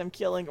Statham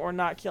killing or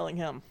not killing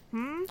him?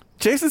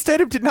 Jason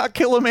Statham did not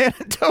kill a man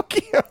in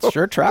Tokyo.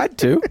 Sure tried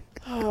to.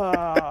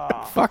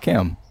 Fuck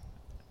him.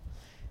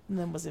 And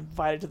then was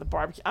invited to the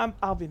barbecue.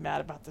 I'll be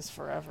mad about this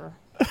forever.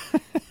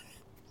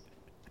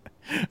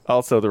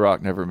 Also, The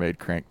Rock never made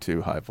Crank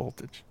 2 High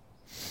Voltage.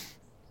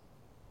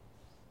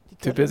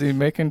 Too busy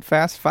making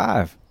Fast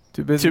 5.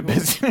 Too busy.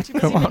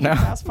 Come on now.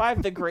 Fast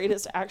 5, the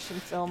greatest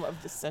action film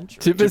of the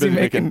century. Too busy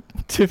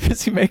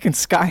making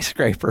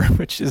Skyscraper,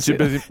 which is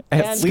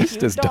at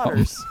least as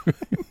dumb.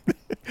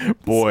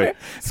 Boy,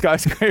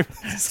 Skyscraper.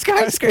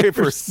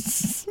 Skyscraper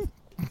is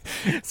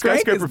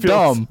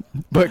dumb,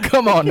 but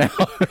come on now.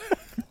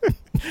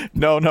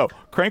 No.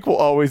 Crank will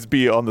always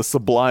be on the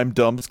sublime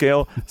dumb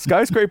scale.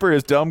 Skyscraper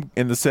is dumb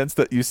in the sense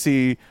that you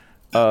see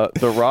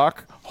The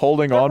Rock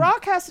holding on. The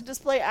Rock has to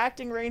display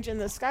acting range in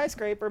the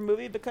Skyscraper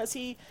movie because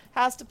he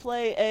has to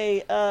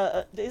play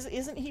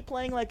isn't he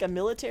playing like a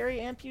military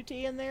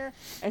amputee in there?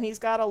 And he's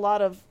got a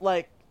lot of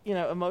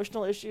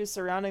emotional issues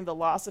surrounding the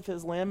loss of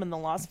his limb and the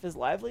loss of his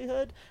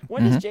livelihood.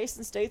 When does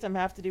Jason Statham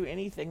have to do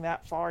anything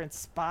that far in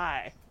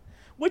Spy?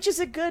 Which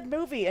is a good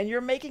movie, and you're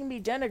making me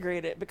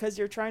denigrate it because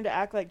you're trying to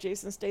act like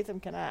Jason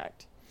Statham can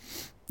act.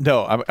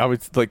 No, I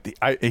was like,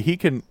 he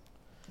can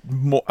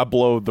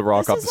blow The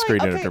Rock off the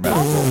screen in a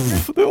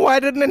dramatic. Then why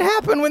didn't it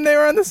happen when they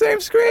were on the same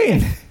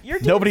screen?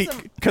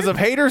 Because of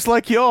haters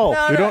like y'all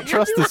who don't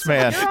trust this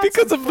man.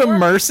 Because of the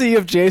mercy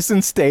of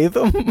Jason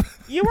Statham.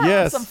 You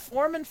are on some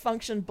form and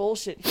function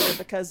bullshit here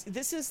because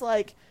this is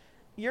like,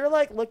 you're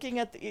looking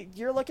at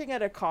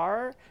a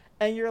car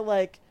and you're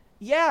like,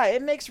 yeah,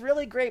 it makes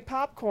really great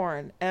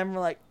popcorn. And we're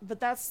like, but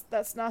that's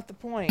not the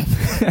point.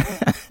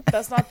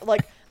 That's not,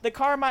 like, the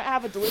car might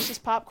have a delicious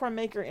popcorn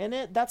maker in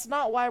it. That's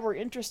not why we're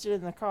interested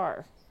in the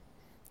car.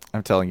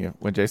 I'm telling you,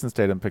 when Jason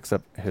Statham picks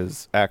up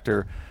his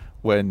actor,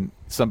 when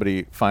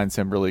somebody finds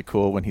him really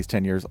cool when he's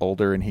 10 years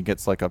older and he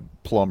gets like a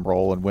plum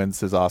role and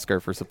wins his Oscar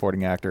for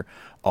supporting actor,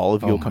 all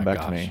of you will come back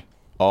to me.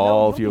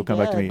 All of you will come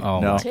back to me. Oh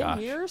no. my 10 gosh.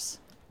 years?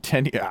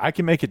 10 years. I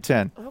can make it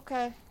 10.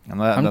 Okay.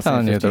 I'm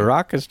telling you, The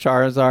Rock is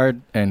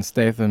Charizard and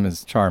Statham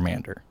is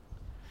Charmander.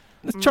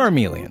 It's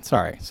Charmeleon.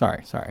 Sorry.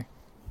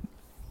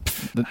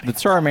 The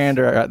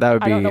Charmander, that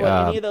would I don't know what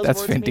any be, of those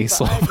that's words Vin mean,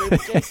 Diesel. but I agree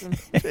with Jason.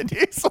 Vin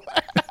Diesel.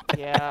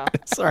 Yeah.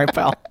 Sorry,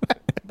 pal.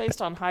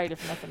 Based on height,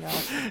 if nothing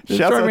else.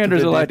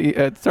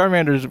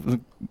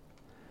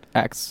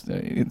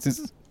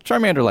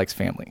 Charmander likes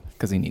family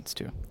because he needs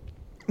to.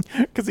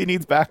 Because he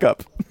needs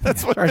backup.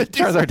 That's what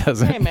Charizard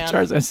doesn't. Hey, man.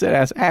 Charizard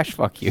said, "Ash,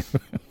 fuck you."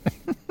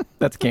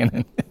 That's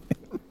canon.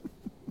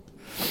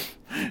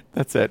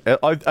 That's it.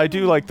 I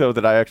do like, though,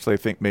 that I actually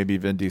think maybe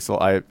Vin Diesel,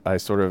 I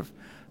sort of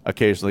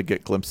occasionally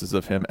get glimpses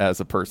of him as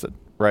a person,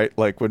 right?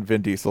 Like when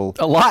Vin Diesel...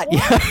 A lot,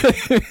 yeah.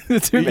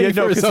 Too many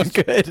for his own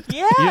good.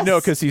 Yes! You know,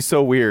 because he's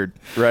so weird,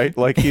 right?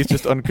 Like he's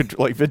just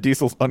like Vin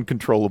Diesel's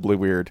uncontrollably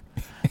weird.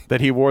 That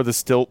he wore the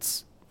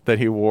stilts that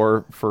he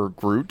wore for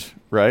Groot,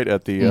 right,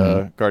 at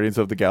the Guardians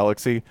of the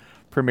Galaxy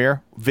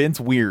premiere.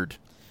 Vin's weird.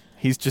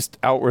 He's just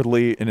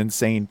outwardly an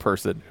insane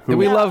person.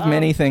 We love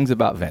many things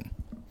about Vin.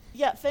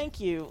 Yeah, thank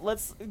you.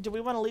 Do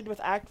we want to lead with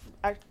act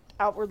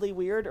outwardly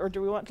weird, or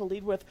do we want to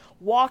lead with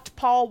walked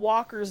Paul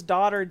Walker's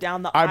daughter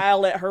down the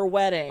aisle at her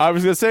wedding? I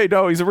was going to say,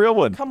 no, he's a real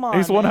one. Come on,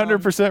 he's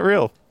 100%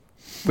 real.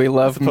 We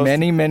love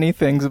many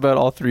things about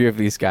all 3 of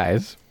these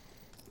guys.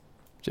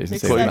 Jason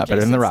Statham not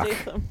better than The Rock.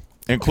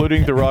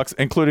 Including the Rock's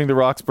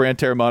brand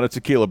Terramana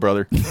tequila,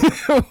 brother.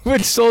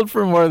 Which sold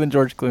for more than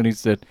George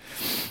Clooney's did.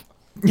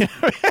 Yeah,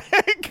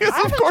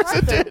 because of course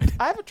it did.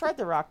 I haven't tried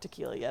the Rock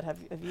tequila yet. Have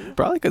you?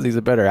 Probably because he's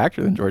a better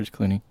actor than George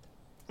Clooney.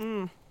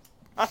 Statham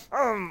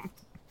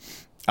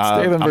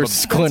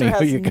versus Clooney.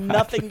 Who you got?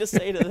 Nothing to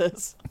say to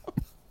this.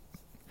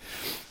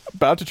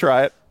 About to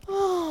try it.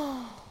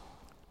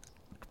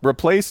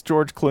 Replace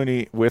George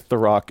Clooney with The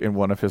Rock in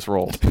one of his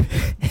roles.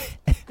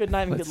 Good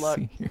night and Let's good luck.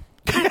 see here.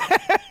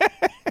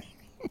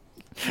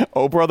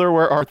 Oh, brother,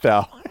 where art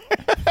thou?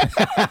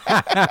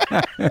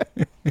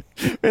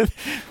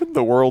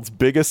 The world's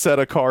biggest set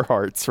of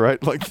Carhartts,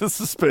 right? Like the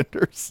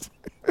suspenders.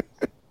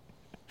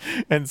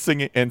 and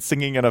singing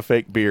in a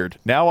fake beard.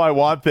 Now I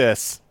want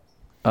this.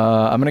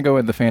 I'm going to go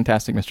with the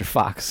Fantastic Mr.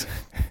 Fox.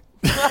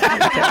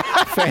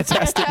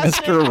 Fantastic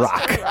Mr.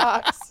 Rock.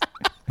 Rocks.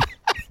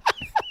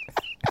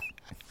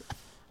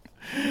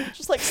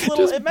 Just like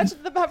little.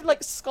 Imagine them having to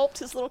like sculpt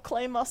his little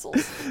clay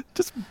muscles.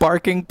 Just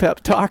barking pep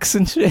talks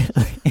and shit.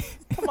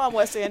 Come on,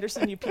 Wes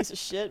Anderson, you piece of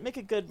shit. Make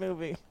a good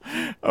movie.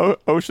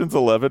 Ocean's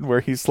 11, where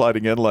he's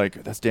sliding in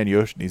like, that's Danny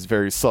Ocean. He's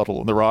very subtle.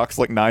 And the rock's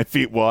like 9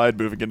 feet wide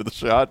moving into the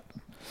shot.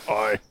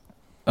 Aye.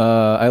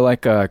 I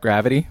like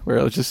Gravity, where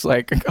it was just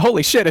like,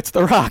 holy shit, it's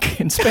The Rock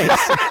in space.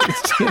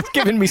 it's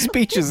giving me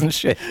speeches and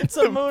shit. It's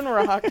a moon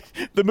rock.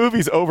 The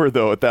movie's over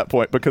though at that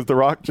point because the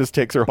rock just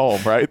takes her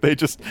home, right? They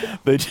just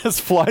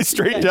fly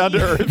straight down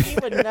to Earth. He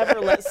would never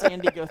let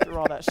Sandy go through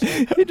all that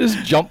shit. He just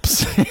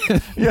jumps.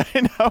 Yeah,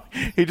 I know.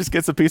 He just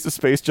gets a piece of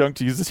space junk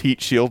to use his heat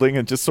shielding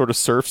and just sort of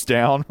surfs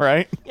down,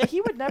 right? Yeah,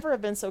 he would never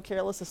have been so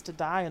careless as to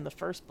die in the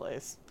first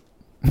place.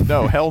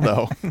 No, hell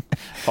no.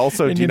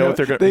 Also, And do you know what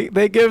they're going to...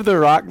 They give The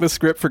Rock the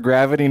script for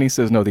Gravity, and he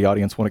says, no, the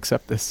audience won't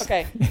accept this.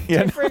 Okay,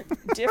 Yeah.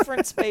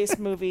 different space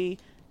movie,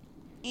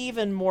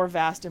 even more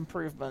vast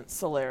improvement,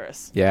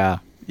 Solaris. Yeah.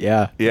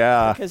 Yeah.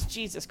 Because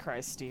Jesus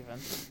Christ, Steven.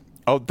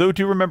 Oh, do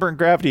you remember in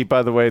Gravity,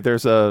 by the way,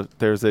 there's a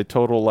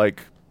total,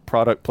 like,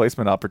 product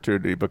placement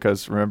opportunity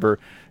because, remember...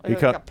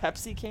 Like a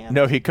Pepsi can?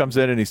 No, he comes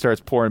in and he starts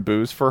pouring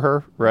booze for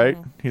her, right?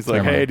 He's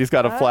like, hey, and he's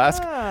got a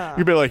flask.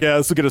 You'd be like, yeah,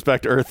 this will get us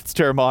back to Earth. It's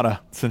Terramana.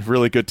 It's a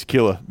really good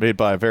tequila made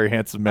by a very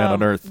handsome man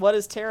on Earth. What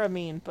does Terra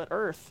mean but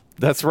Earth?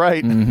 That's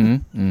right.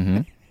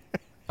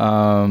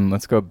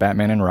 Let's go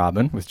Batman and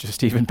Robin with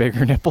just even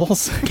bigger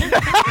nipples.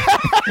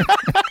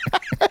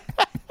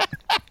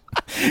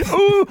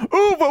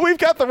 Ooh, but we've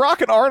got The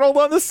Rock and Arnold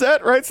on the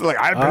set, right? So like,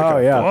 I'm bigger. Oh,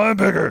 yeah. I'm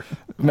bigger.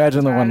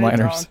 Imagine the Tiny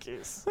one-liners.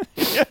 donkeys.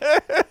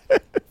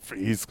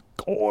 He's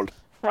cold.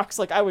 Rock's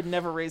like, I would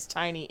never raise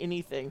tiny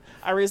anything.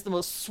 I raise the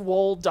most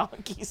swole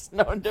donkeys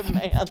known to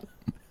man.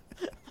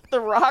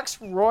 The Rock's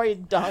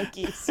roid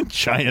donkeys.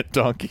 Giant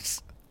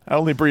donkeys. I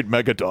only breed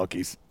mega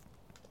donkeys.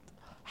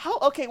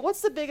 Okay,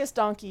 what's the biggest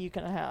donkey you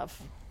can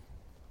have?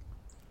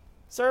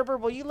 Cerber,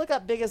 will you look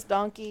up biggest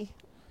donkey?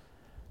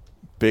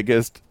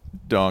 Biggest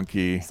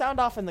donkey. Sound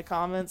off in the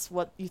comments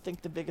what you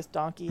think the biggest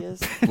donkey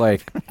is.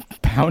 Like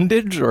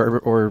poundage or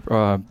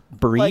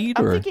breed?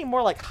 I'm or thinking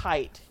more like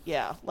height.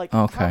 Yeah, like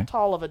Okay. how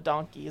tall of a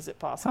donkey is it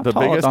possible?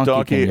 How tall a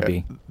donkey can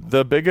you be?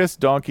 The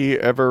biggest donkey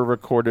ever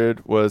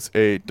recorded was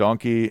a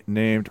donkey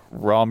named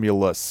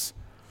Romulus,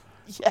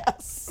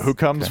 Yes. who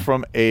comes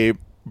from a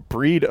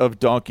breed of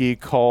donkey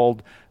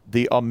called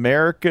the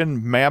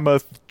American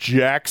Mammoth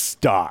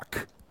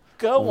Jackstock.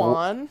 Go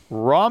on.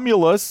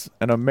 Romulus,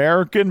 an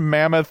American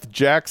Mammoth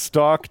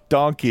Jackstock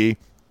donkey,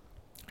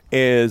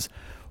 is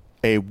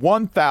a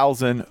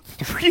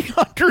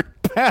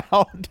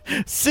 1,300-pound,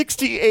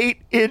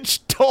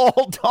 68-inch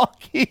tall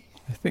donkey.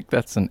 I think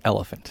that's an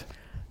elephant.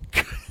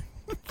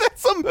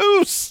 That's a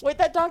moose. Wait,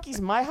 that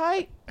donkey's my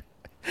height?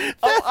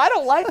 Oh, I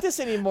don't like this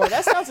anymore.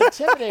 That sounds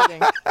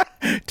intimidating.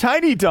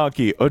 Tiny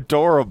donkey,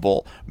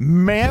 adorable.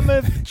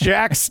 Mammoth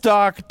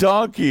Jackstock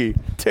donkey,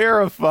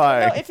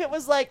 terrifying. No, if it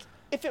was like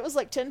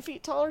 10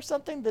 feet tall or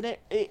something, then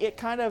it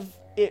kind of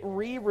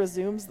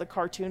resumes the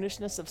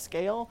cartoonishness of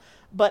scale.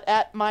 But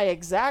at my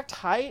exact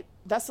height,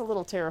 that's a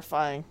little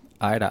terrifying.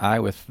 Eye to eye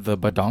with the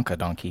Badonka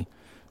donkey.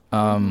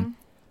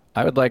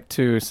 I would like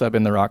to sub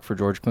in The Rock for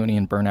George Clooney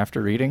and Burn After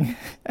Reading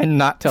and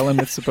not tell him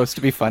it's supposed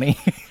to be funny.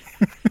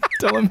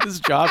 Tell him his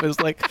job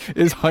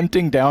is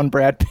hunting down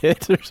Brad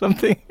Pitt or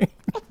something.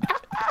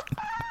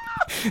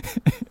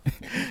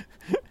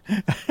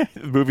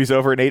 The movie's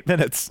over in 8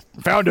 minutes.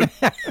 Found him.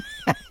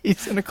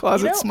 He's in a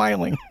closet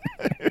smiling.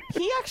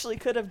 He actually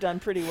could have done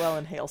pretty well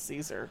in Hail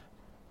Caesar.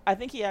 I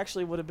think he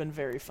actually would have been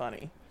very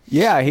funny.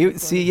 Yeah,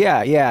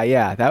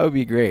 yeah. That would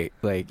be great.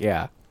 Like,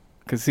 yeah,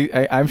 because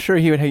I'm sure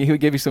he would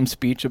give you some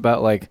speech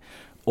about like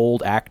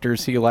old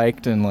actors he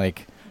liked and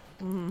like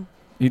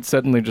he'd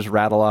suddenly just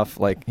rattle off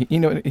like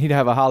he'd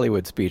have a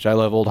Hollywood speech. I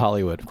love old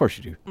Hollywood. Of course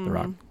you do, The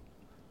Rock.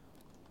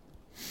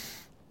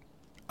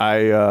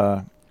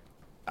 I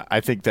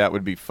think that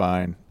would be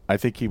fine. I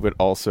think he would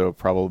also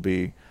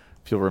probably,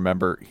 if you'll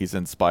remember, he's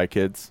in Spy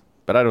Kids,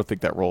 but I don't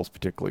think that role's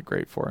particularly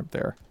great for him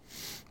there.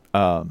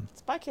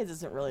 Spy Kids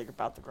isn't really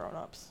about the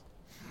grown-ups.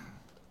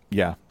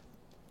 Yeah.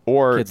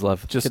 Or Kids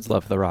love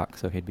The Rock,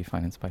 so he'd be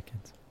fine in Spy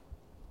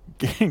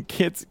Kids.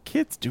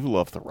 kids do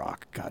love The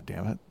Rock. God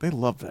damn it. They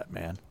love that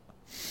man.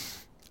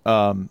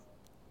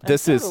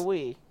 This So is do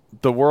we.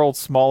 the world's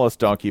smallest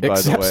donkey, by the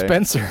Except way.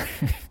 Spencer.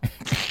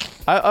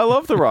 I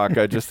love The Rock.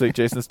 I just think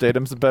Jason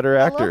Statham's a better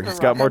I love actor. The He's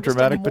got Rock. more I'm just a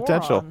dramatic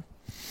potential. moron.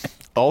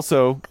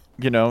 Also,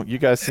 you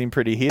guys seem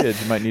pretty heated.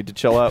 You might need to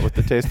chill out with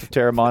the taste of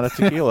Terramana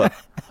tequila.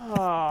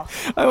 Oh,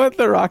 I want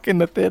The Rock in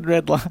the Thin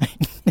Red Line.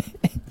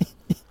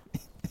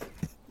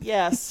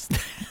 yes.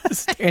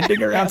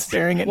 Standing around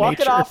staring at Walk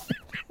nature.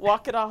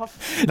 Walk it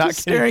off. Not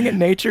Just staring at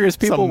nature as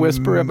people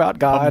whisper about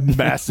God.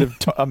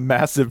 A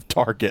massive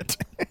target.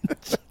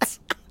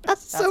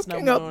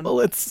 Soaking no up moon.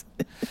 bullets.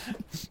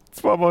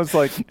 That's why I'm always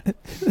like.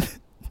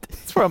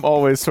 That's why I'm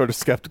always sort of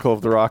skeptical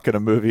of The Rock in a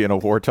movie in a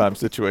wartime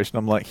situation.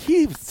 I'm like,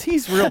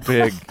 he's real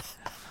big.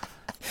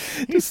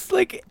 Just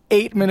like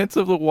 8 minutes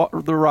of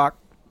the Rock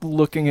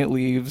looking at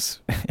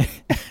leaves.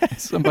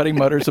 Somebody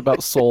mutters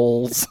about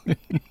souls.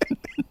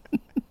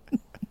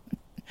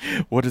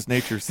 What does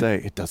nature say?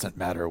 It doesn't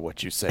matter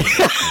what you say.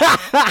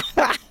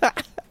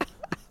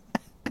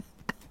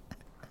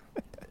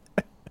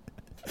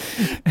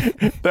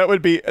 That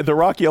would be The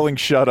Rock yelling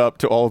 "shut up"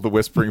 to all of the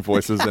whispering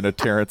voices in a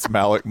Terrence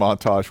Malick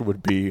montage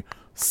would be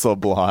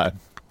sublime.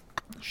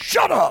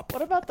 Shut up!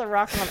 What about The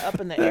Rock on Up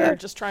in the Air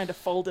just trying to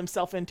fold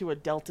himself into a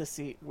Delta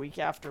seat week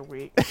after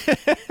week?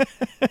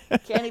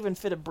 Can't even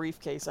fit a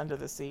briefcase under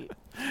the seat.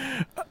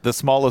 The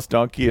smallest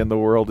donkey in the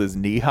world is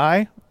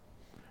Knee-High.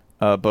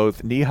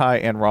 Both Knee-High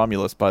and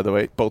Romulus, by the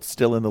way, both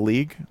still in the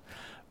league.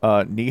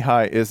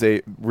 Knee-High is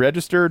a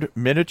registered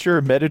miniature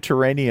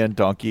Mediterranean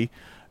donkey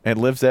and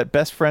lives at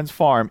Best Friend's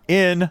farm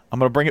in, I'm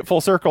going to bring it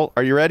full circle.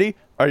 Are you ready?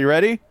 Are you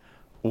ready?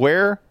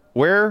 Where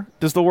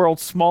does the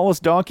world's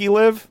smallest donkey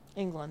live?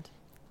 England.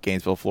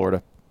 Gainesville,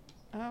 Florida.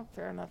 Oh,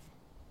 fair enough.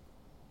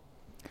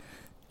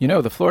 You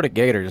know, the Florida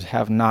Gators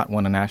have not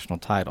won a national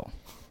title.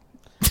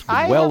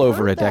 I Well have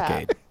over heard a that.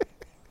 decade.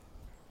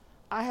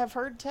 I have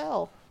heard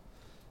tell.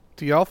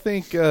 Do y'all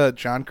think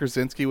John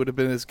Krasinski would have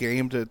been his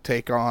game to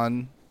take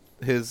on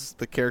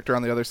the character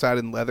on the other side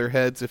in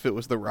Leatherheads if it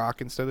was The Rock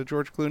instead of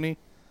George Clooney?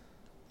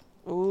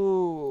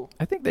 Ooh.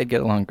 I think they'd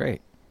get along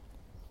great.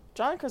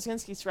 John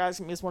Krasinski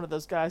strikes me as one of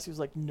those guys who's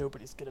like,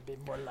 nobody's going to be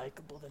more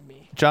likable than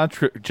me. John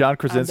I'm the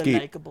Krasinski.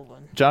 likable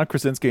one. John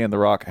Krasinski and The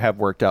Rock have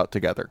worked out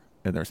together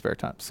in their spare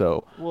time.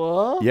 So,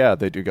 What? yeah,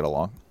 they do get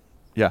along.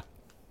 Yeah.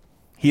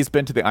 He's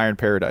been to the Iron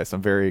Paradise.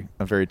 I'm very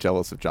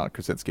jealous of John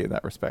Krasinski in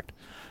that respect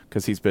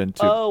because he's been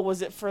to Oh,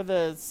 was it for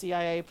the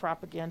CIA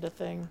propaganda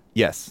thing?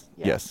 Yes.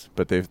 Yeah. Yes,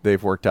 but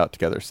they've worked out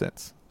together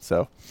since.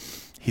 So,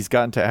 he's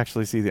gotten to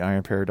actually see the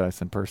Iron Paradise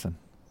in person.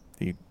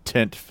 The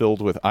tent filled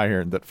with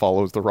iron that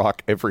follows The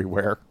Rock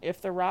everywhere.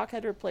 If The Rock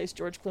had replaced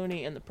George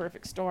Clooney in The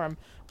Perfect Storm,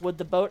 would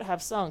the boat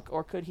have sunk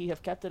or could he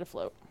have kept it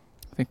afloat?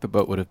 I think the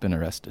boat would have been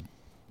arrested.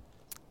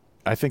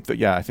 I think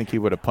he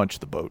would have punched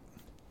the boat.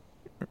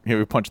 He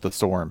would punch the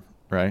storm,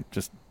 right?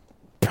 Just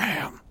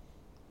bam.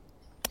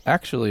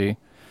 Actually,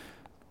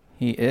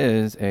 he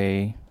is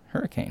a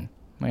hurricane,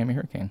 Miami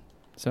Hurricane.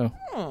 So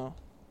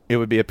It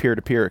would be a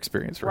peer-to-peer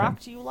experience for him. Rock,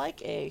 do you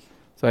like A?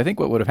 I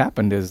think what would have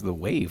happened is the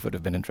wave would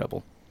have been in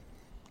trouble.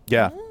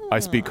 Yeah, I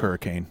speak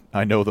hurricane.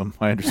 I know them.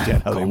 I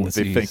understand how Calm they the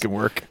seas. think and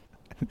work.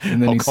 And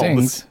then I'll he calm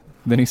the sings.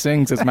 Then he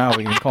sings as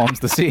Maui and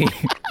calms the sea.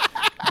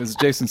 Because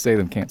Jason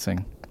Statham can't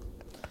sing.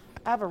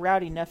 I have a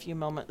rowdy nephew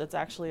moment that's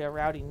actually a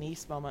rowdy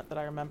niece moment that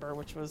I remember,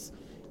 which was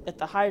at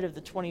the height of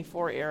the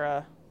 24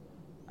 era.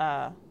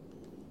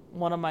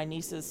 One of my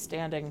nieces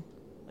standing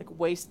like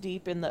waist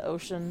deep in the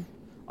ocean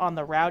on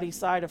the rowdy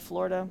side of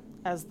Florida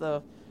as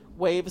the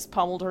waves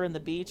pummeled her in the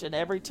beach, and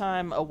every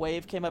time a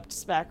wave came up to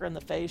smack her in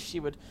the face, she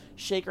would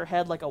shake her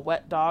head like a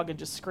wet dog and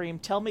just scream,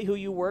 "Tell me who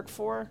you work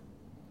for."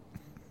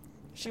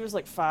 She was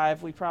like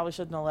 5. We probably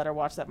shouldn't have let her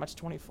watch that much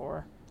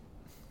 24.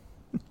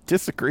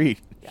 Disagree.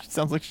 Yeah.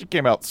 Sounds like she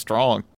came out strong.